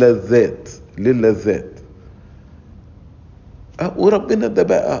للذات. وربنا ده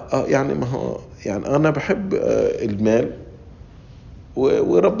بقى يعني ما هو يعني أنا بحب المال،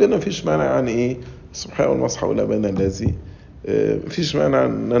 وربنا مفيش مانع يعني إيه الصبح والمصحى والأبانا الذي، مفيش مانع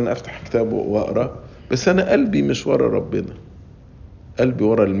ان انا افتح كتاب واقرا، بس انا قلبي مش ورا ربنا، قلبي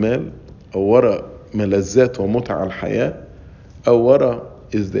ورا المال او ورا ملذات ومتع الحياة او ورا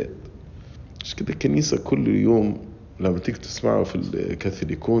الذات. مش كده الكنيسة كل يوم لما تيجي تسمعه في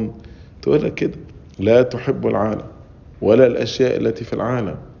الكاثوليكون تقول لك كده: لا تحب العالم ولا الاشياء التي في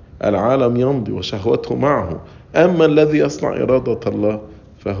العالم، العالم يمضي وشهوته معه، اما الذي يصنع إرادة الله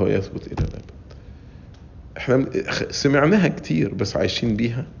فهو يثبت الى الابد. احنا سمعناها كتير بس عايشين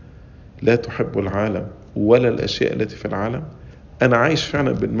بيها. لا تحب العالم ولا الاشياء التي في العالم. انا عايش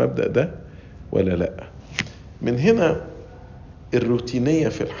فعلا بالمبدأ ده ولا لا؟ من هنا الروتينية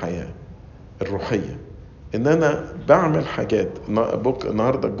في الحياة الروحية، ان انا بعمل حاجات.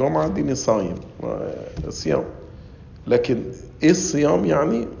 النهاردة الجمعة ديني صايم، صيام، لكن ايه الصيام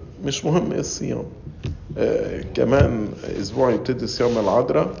يعني؟ مش مهم ايه الصيام. كمان اسبوع يبتدي صيام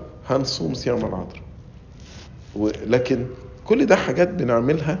العذراء، هنصوم صيام العذراء. لكن كل ده حاجات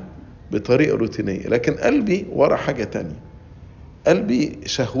بنعملها بطريقة روتينية، لكن قلبي ورا حاجة تانية. قلبي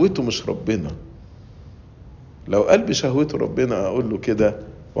شهوته مش ربنا. لو قلبي شهوته ربنا أقول له كده: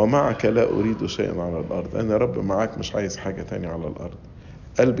 ومعك لا أريد شيئا على الأرض. أنا رب معاك مش عايز حاجة تانية على الأرض.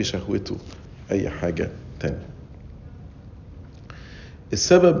 قلبي شهوته أي حاجة تانية.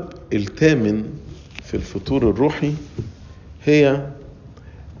 السبب الثامن في الفتور الروحي هي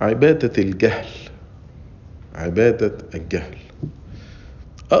عبادة الجهل. عبادة الجهل.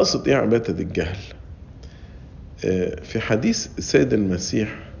 أقصد إيه عبادة الجهل؟ في حديث السيد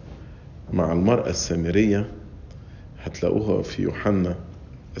المسيح مع المرأة السامرية هتلاقوها في يوحنا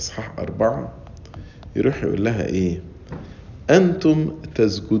إصحاح 4، يروح يقول لها إيه: أنتم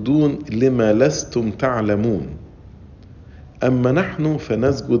تسجدون لما لستم تعلمون، أما نحن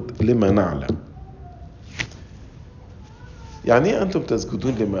فنسجد لما نعلم. يعني إيه أنتم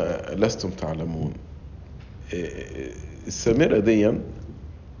تسجدون لما لستم تعلمون؟ السامرة دي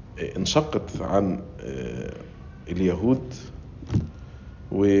انشقت عن اليهود،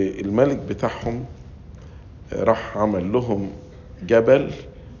 والملك بتاعهم راح عمل لهم جبل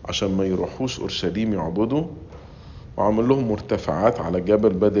عشان ما يروحوش أورشليم يعبدوا، وعمل لهم مرتفعات على جبل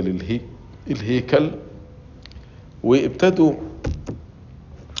بدل الهيكل، وابتدوا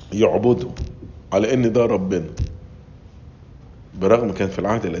يعبدوا على ان ده ربنا. برغم كان في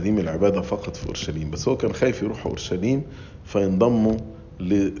العهد القديم العبادة فقط في أورشليم، بس هو كان خايف يروح أورشليم فينضموا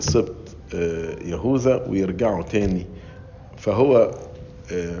لسبط يهوذا ويرجعوا تاني. فهو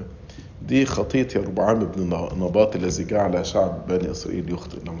دي خطية يربعام بن نباط الذي جعل شعب بني إسرائيل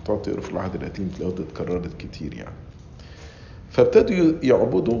يخطئ. لما تقعد تقرأ في العهد القديم تلاقيها اتكررت كتير يعني. فابتدوا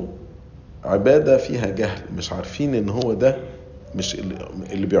يعبدوا عبادة فيها جهل، مش عارفين ان هو ده مش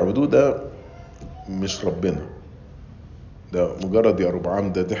اللي بيعبدوه، ده مش ربنا، ده مجرد يا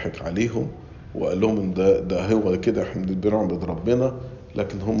ربعام ده ضحك عليهم وقال لهم ان ده هو كده احنا بنعبد ربنا،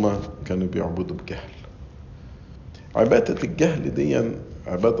 لكن هم كانوا بيعبدوا بجهل. عبادة الجهل دي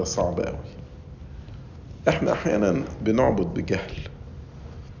عبادة صعبة قوي. احنا احيانا بنعبد بجهل،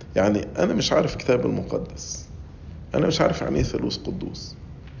 يعني انا مش عارف الكتاب المقدس، انا مش عارف يعني ايه ثالوث قدوس،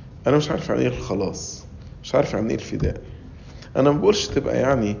 انا مش عارف يعني ايه الخلاص، مش عارف يعني ايه الفداء. انا ما بقولش تبقى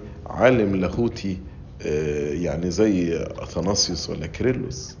يعني عالم لاهوتي يعني زي اثناسيوس ولا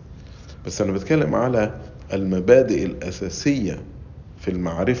كيرلس، بس انا بتكلم على المبادئ الاساسية في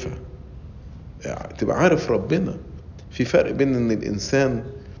المعرفة، يعني تبقى عارف ربنا. في فرق بين ان الانسان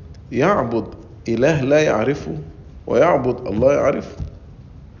يعبد اله لا يعرفه ويعبد الله يعرفه.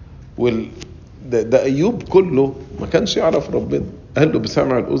 ده ايوب كله ما كانش يعرف ربنا، قال له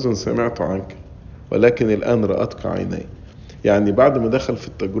بسمع الاذن سمعت عنك ولكن الان رأتك عيني. يعني بعد ما دخل في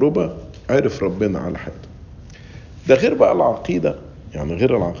التجربة عرف ربنا على حاجة. ده غير بقى العقيدة، يعني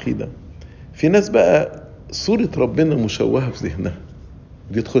غير العقيدة في ناس بقى صورة ربنا مشوهة في ذهنها،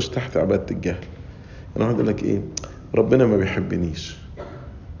 دي تخش تحت عبادة الجهل. انا واحد يقول لك ايه، ربنا ما بيحبنيش.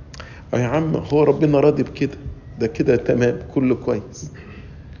 يا عم هو ربنا راضي بكده، ده كده تمام كله كويس.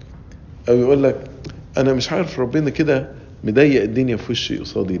 او يقول لك انا مش عارف ربنا كده مضيق الدنيا في وشي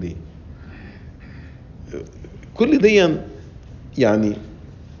قصادي ليه. كل دي يعني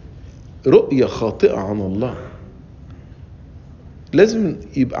رؤية خاطئة عن الله. لازم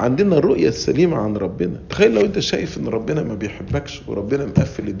يبقى عندنا الرؤية السليمة عن ربنا. تخيل لو انت شايف ان ربنا ما بيحبكش وربنا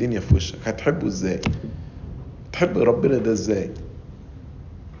مقفل الدنيا في وشك، هتحبه ازاي؟ تحب ربنا ده ازاي؟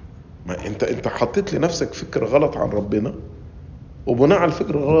 ما انت حطيت لنفسك فكرة غلط عن ربنا، وبناء على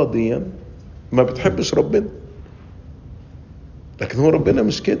الفكرة الغلط دي ما بتحبش ربنا. لكن هو ربنا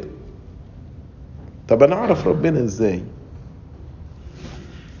مش كده. طب انا اعرف ربنا ازاي؟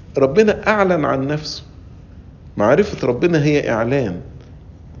 ربنا اعلن عن نفسه. معرفة ربنا هي اعلان.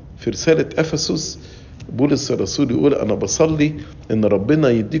 في رسالة افسس بولس الرسول يقول انا بصلي ان ربنا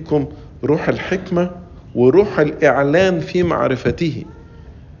يديكم روح الحكمة وروح الاعلان في معرفته.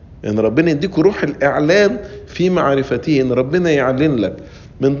 ان ربنا يديكم روح الاعلان في معرفته، ان ربنا يعلن لك.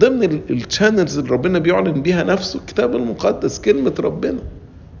 من ضمن الشانلز اللي ربنا بيعلن بيها نفسه الكتاب المقدس، كلمة ربنا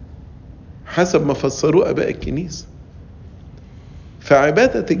حسب ما فسروه اباء الكنيسة.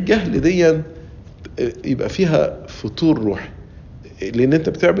 فعبادة الجهل دي يبقى فيها فتور روحي، لان انت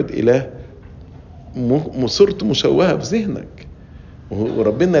بتعبد اله صورته مشوهة في ذهنك.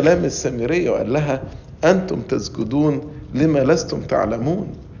 وربنا لام السامرية وقال لها انتم تسجدون لما لستم تعلمون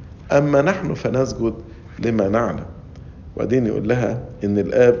اما نحن فنسجد لما نعلم. وبعدين يقول لها ان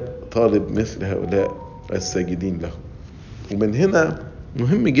الاب طالب مثل هؤلاء الساجدين له. ومن هنا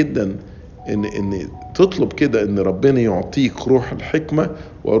مهم جدا ان تطلب كده ان ربنا يعطيك روح الحكمة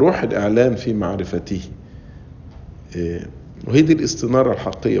وروح الاعلان في معرفته. وهي دي الاستنارة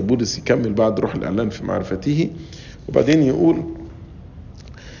الحقيقية. بولس يكمل بعد روح الاعلان في معرفته، وبعدين يقول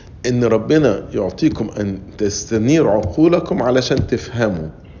ان ربنا يعطيكم ان تستنير عقولكم علشان تفهموا.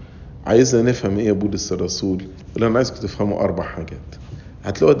 عايزنا نفهم ايه يا بولس الرسول؟ يقول انا عايزكم تفهموا 4 حاجات.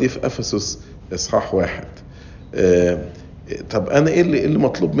 هتلاقوا دي في افسس اصحاح 1. طب انا ايه اللي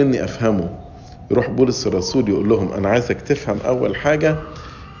مطلوب مني افهمه؟ يروح بولس الرسول يقول لهم انا عايزك تفهم اول حاجة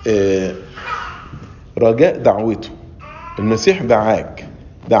رجاء دعوته. المسيح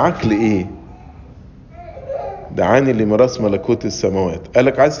دعاك لإيه؟ دعاني لميراث ملكوت السماوات.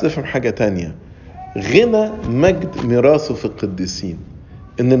 قالك عايز تفهم حاجة تانية، غنى مجد ميراثه في القديسين.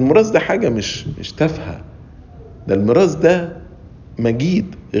 ان الميراث ده حاجة مش تافهة، ده الميراث ده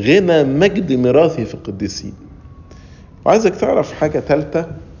مجيد، غنى مجد ميراثه في القديسين. وعايزك تعرف حاجة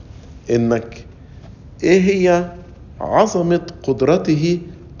ثالثة، انك ايه هي عظمة قدرته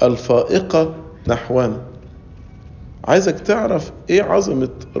الفائقة نحونا. عايزك تعرف ايه عظمة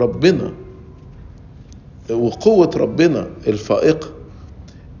ربنا وقوة ربنا الفائقة.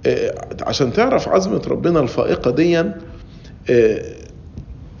 عشان تعرف عظمة ربنا الفائقة دي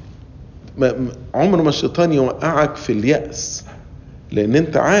عمر ما الشيطان يوقعك في اليأس، لان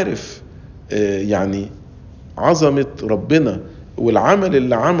انت عارف يعني عظمة ربنا والعمل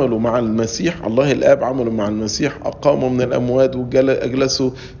اللي عمله مع المسيح. الله الآب عمله مع المسيح، أقامه من الأموات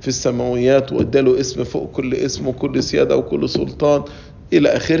وأجلسه في السماويات واداله اسم فوق كل اسم وكل سيادة وكل سلطان إلى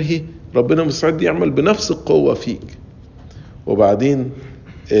آخره. ربنا مستعد يعمل بنفس القوة فيك. وبعدين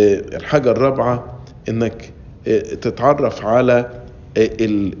الحاجة الرابعة إنك تتعرف على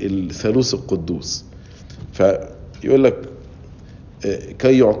الثالوث القدوس. فيقول لك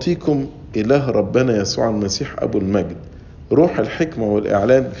كي يعطيكم إله ربنا يسوع المسيح أبو المجد روح الحكمة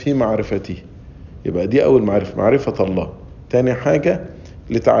والإعلان في معرفته. يبقى دي أول معرفة الله. تاني حاجة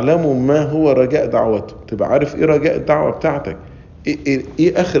لتعلموا ما هو رجاء دعوته، تبقى عارف إيه رجاء الدعوة بتاعتك،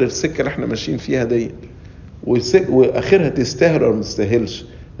 إيه آخر السكة اللي احنا ماشيين فيها دي، وآخرها تستاهل ولا ما تستاهلش.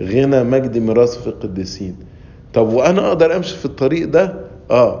 غنى مجد ميراث في القديسين. طب وأنا أقدر أمشي في الطريق ده؟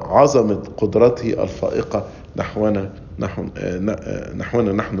 عظمة قدرته الفائقة نحونا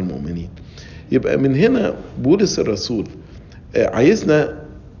نحن المؤمنين. يبقى من هنا بولس الرسول عايزنا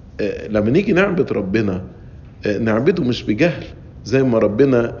لما نيجي نعبد ربنا نعبده مش بجهل زي ما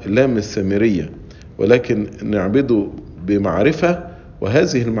ربنا لام السامرية، ولكن نعبده بمعرفة،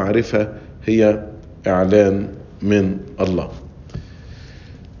 وهذه المعرفة هي إعلان من الله.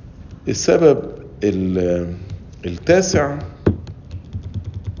 السبب التاسع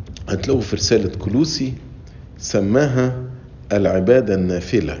هتلاقوا في رسالة كولوسي، سماها العبادة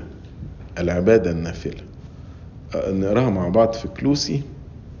النافلة. العبادة النافلة نقراها مع بعض في كولوسي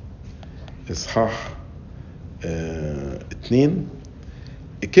إصحاح 2.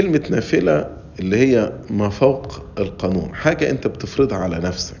 كلمة نافلة اللي هي ما فوق القانون، حاجة أنت بتفرضها على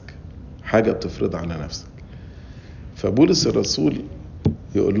نفسك، حاجة بتفرضها على نفسك. فبولس الرسول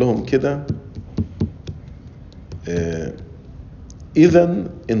يقول لهم كده: إذن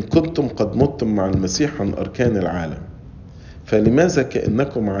إن كنتم قد متم مع المسيح عن أركان العالم، فلماذا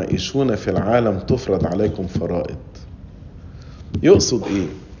كأنكم عائشون في العالم تفرض عليكم فرائض؟ يقصد إيه؟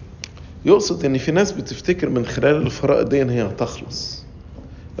 يقصد إن في ناس بتفتكر من خلال الفرائض دي إن هي هتخلص،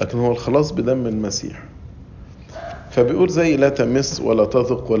 لكن هو الخلاص بدم المسيح. فبيقول زي لا تمس ولا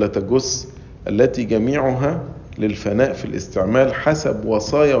تذق ولا تجس، التي جميعها للفناء في الاستعمال حسب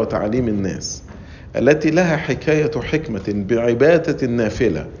وصايا وتعليم الناس، التي لها حكاية حكمة بعبادة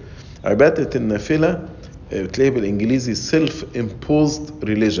النافلة. عبادة النافلة بتلاقيه بالإنجليزي self-imposed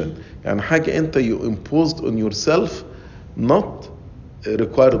religion، يعني حاجة أنت you imposed on yourself not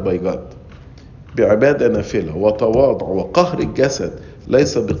required by God. بعبادة نافلة وتواضع وقهر الجسد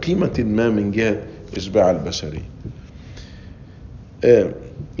ليس بقيمة ما من جهة إشباع البشرية.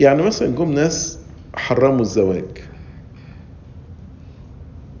 يعني مثلا جم ناس حرموا الزواج،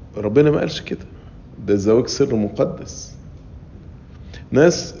 ربنا ما قالش كده، ده الزواج سر مقدس.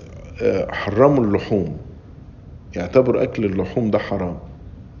 ناس حرموا اللحوم، يعتبروا أكل اللحوم ده حرام،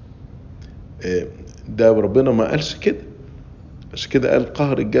 ده ربنا ما قالش كده، عشان كده قال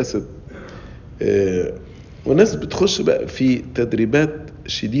قهر الجسد. وناس بتخش بقى في تدريبات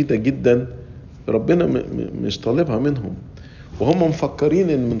شديدة جدا ربنا مش طالبها منهم، وهم مفكرين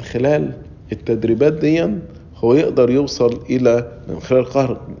ان من خلال التدريبات دي هو يقدر يوصل الى، من خلال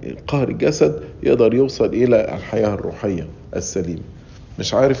قهر الجسد يقدر يوصل الى الحياة الروحية السليمة.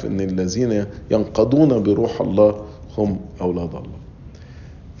 مش عارف ان الذين ينقضون بروح الله هم اولاد الله.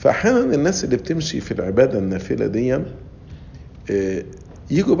 فاحيانا الناس اللي بتمشي في العبادة النافلة دي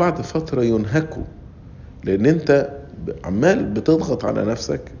يجوا بعد فترة ينهكوا، لان انت عمال بتضغط على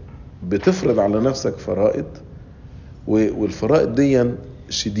نفسك، بتفرض على نفسك فرائض، والفرائض دي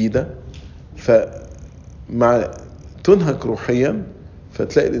شديدة، فمع تنهك روحيا،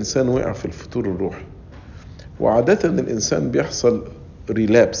 فتلاقي الإنسان وقع في الفتور الروحي. وعادة الإنسان بيحصل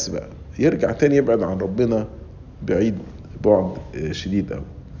ريلابس بقى، يرجع تاني يبعد عن ربنا بعد شديد قوي.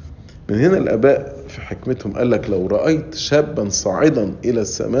 من هنا الآباء في حكمتهم قال لك: لو رأيت شابا صاعدا إلى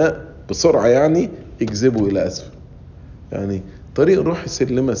السماء بسرعة، يعني اجذبه إلى أسفل. يعني طريق روحي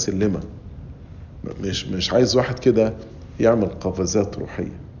سلمة سلمة، مش عايز واحد كده يعمل قفزات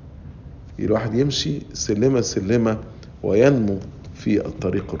روحية. الواحد يمشي سلمة سلمة وينمو في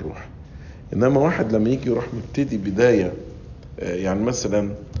الطريق الروحي. إنما واحد لما يجي يروح مبتدي بداية، يعني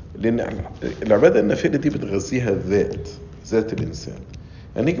مثلا، لأن العبادة النافلة دي بتغذيها ذات الإنسان.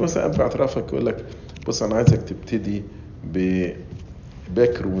 يعني يجي مثلا أب اعترافك يقول لك: بص أنا عايزك تبتدي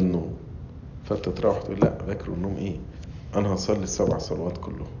بباكر والنوم. فأنت تروح تقول: لا، باكر والنوم إيه؟ أنا هصلي 7 صلوات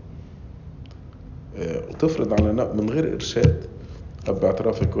كلهم. وتفرض على من غير إرشاد. أب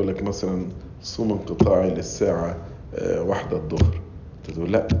اعترافك يقول لك مثلا: صوم انقطاعي للساعة 1 الظهر.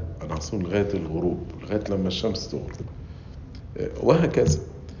 تقول: لا، أنا هصوم لغاية الغروب، لغاية لما الشمس تغرب. وهكذا.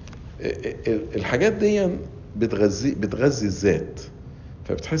 الحاجات دي بتغذي الذات.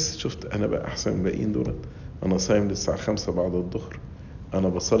 فبتحس شفت أنا بقى أحسن من الباقيين دول، أنا صايم للساعة 5 بعد الظهر، أنا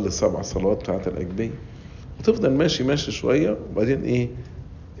بصلي 7 صلوات بتاعت الأجبية. وتفضل ماشي شوية، وبعدين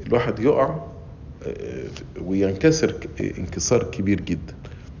الواحد يقع وينكسر انكسار كبير جدا،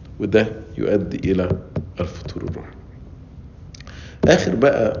 وده يؤدي إلى الفتور الروحي. آخر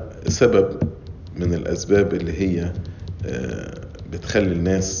بقى سبب من الأسباب اللي هي بتخلي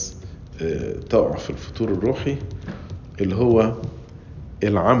الناس تقع في الفتور الروحي، اللي هو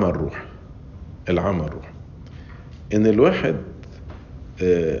العمى الروحي. ان الواحد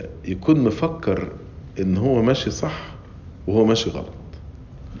يكون مفكر ان هو ماشي صح وهو ماشي غلط.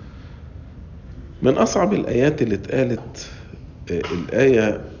 من اصعب الايات اللي اتقالت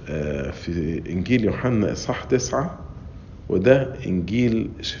الآية في انجيل يوحنا اصحاح 9، وده انجيل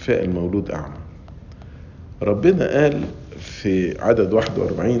شفاء المولود اعمى. ربنا قال في عدد 41،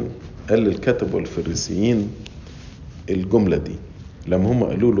 قال للكتب والفريسيين الجملة دي لما هم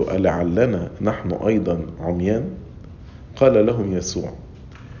قالوا له ألعلنا نحن أيضا عميان؟ قال لهم يسوع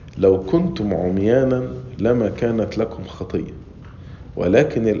لو كنتم عميانا لما كانت لكم خطية،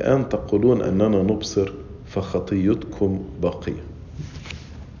 ولكن الآن تقولون أننا نبصر فخطيتكم باقية.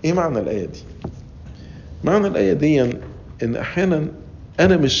 إيه معنى الآية دي؟ معنى الآية دي إن أحيانا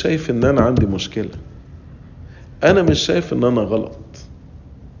أنا مش شايف إن أنا عندي مشكلة، أنا مش شايف إن أنا غلط،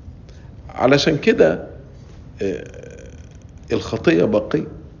 علشان كده الخطية باقية،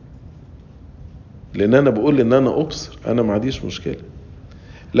 لأن أنا بقول إن أنا أبصر، أنا ما عنديش مشكلة.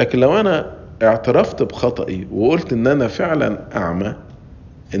 لكن لو أنا اعترفت بخطئي وقلت إن أنا فعلا أعمى،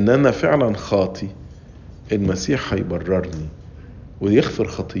 إن أنا فعلا خاطي، المسيح هيبررني ويغفر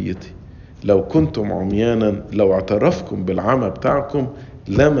خطيتي. لو كنتم عميانا، لو اعترفكم بالعمى بتاعكم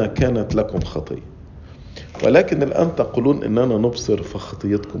لما كانت لكم خطية، ولكن الآن تقولون إننا نبصر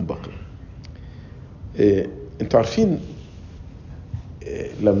فخطيتكم باقية. انتوا عارفين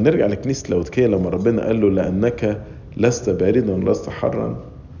لما نرجع لكنيسة لاوديكية، لما ربنا قال له لأنك لست باردا ولست حرا،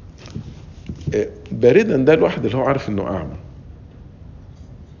 باردا ده الواحد اللي هو عارف انه اعمى،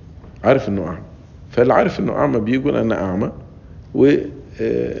 عارف انه اعمى، فاللي عارف انه اعمى بيقول انا اعمى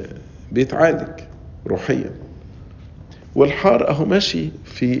وبيتعالج روحيا. والحار اهو ماشي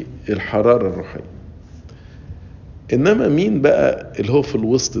في الحرارة الروحية. انما مين بقى اللي هو في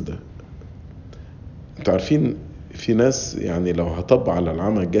الوسط ده؟ انتوا عارفين في ناس، يعني لو هطبق على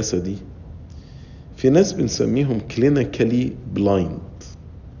العمى الجسدي، في ناس بنسميهم كلينيكالي بلايند،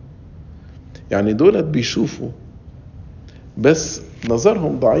 يعني دولت بيشوفوا بس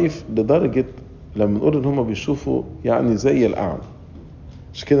نظرهم ضعيف لدرجة لما نقول ان هم بيشوفوا يعني زي الأعمى.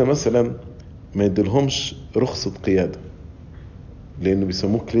 مش كده مثلا ما يدلهمش رخصة قيادة لأنه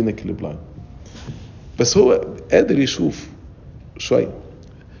بيسموه كلينيكالي بلايند، بس هو قادر يشوف شوية.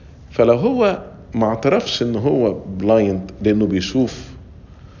 فلو هو ما اعترفش ان هو بلايند لأنه بيشوف،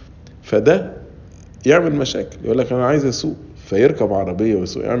 فده يعمل مشاكل. يقول لك انا عايز اسوق، فيركب عربية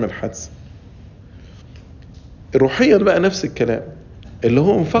ويسوق، يعمل حادثة. روحيا بقى نفس الكلام، اللي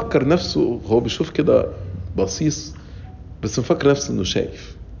هو مفكر نفسه هو بيشوف كده بصيص، بس مفكر نفسه انه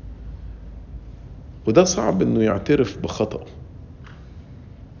شايف، وده صعب انه يعترف بخطأه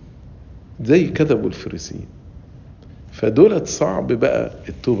زي كتبوا الفريسيين. فدولت صعب بقى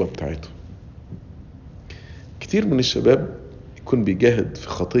التوبة بتاعتهم. كتير من الشباب يكون بيجاهد في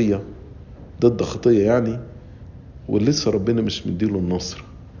خطية ضد خطية يعني، ولسه ربنا مش مديله النصر،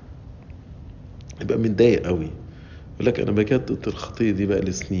 يبقى متضايق قوي، يقول لك انا بجاهد ضد الخطية دي بقى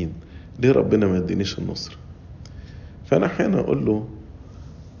لسنين، ليه ربنا ما ادينيش النصر؟ فانا احيانا اقول له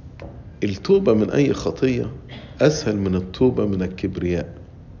التوبة من اي خطية اسهل من التوبة من الكبرياء،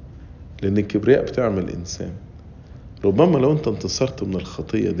 لان الكبرياء بتعمل انسان. ربما لو انت انتصرت من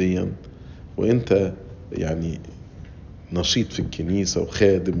الخطية دي وانت يعني نشيط في الكنيسة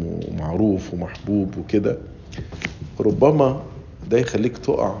وخادم ومعروف ومحبوب وكده، ربما ده يخليك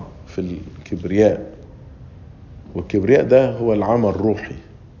تقع في الكبرياء، والكبرياء ده هو العمى الروحي،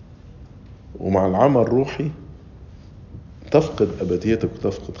 ومع العمى الروحي تفقد أبديتك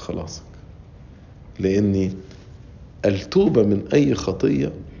وتفقد خلاصك. لأن التوبة من أي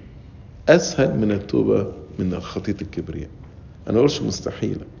خطية أسهل من التوبة من خطية الكبرياء. أنا أقولش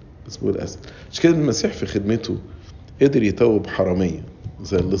مستحيلة، بس بقول أسهل. مش كده المسيح في خدمته قدر يتوب حرامية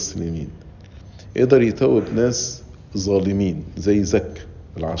زي اللص اليمين، قدر يتوب ناس ظالمين زي زكا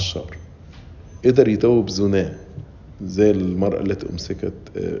العشار، قدر يتوب زناه زي المرأة التي أمسكت،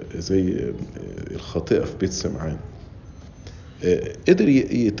 زي الخاطئة في بيت سمعان، قدر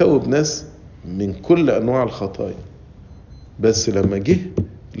يتوب ناس من كل أنواع الخطايا. بس لما جه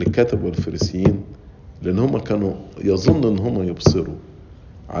للكتب والفريسيين، لأن هم كانوا يظن أن هم يبصروا،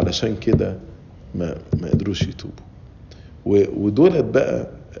 علشان كده ما قدروش يتوبوا. ودولت بقى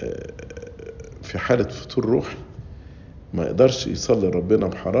في حالة فتور روحي، ما يقدرش يصلي ربنا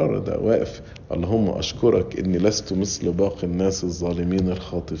بحرارة، ده واقف اللهم أشكرك إني لست مثل باقي الناس الظالمين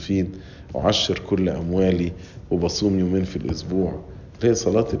الخاطفين، أعشر كل أموالي وبصوم يومين في الأسبوع، هي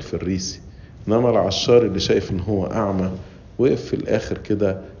صلاة الفريسي. إنما العشار اللي شايف إن هو أعمى وقف في الآخر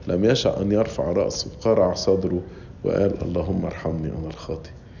كده، لم يشأ أن يرفع رأسه، قرع صدره وقال اللهم ارحمني أنا الخاطي،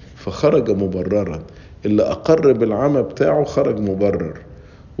 فخرج مبررا. اللي أقر بالعمى بتاعه خرج مبرر،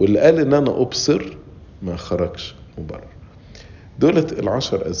 واللي قال إن أنا أبصر ما خرجش، مبرر. دولت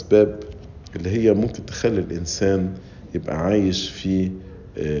 10 أسباب اللي هي ممكن تخلي الإنسان يبقى عايش في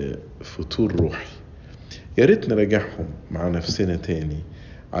فتور روحي. يا ريت نراجعهم مع نفسنا تاني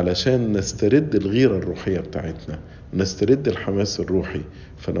علشان نسترد الغيرة الروحية بتاعتنا، نسترد الحماس الروحي.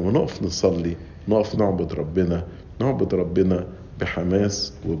 فلما نقف نصلي، نقف نعبد ربنا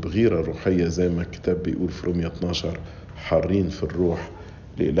بحماس وبغيرة روحية زي ما الكتاب بيقول في رومية 12: حارين في الروح.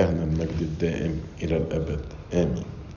 لإلهنا المجد الدائم إلى الأبد، آمين.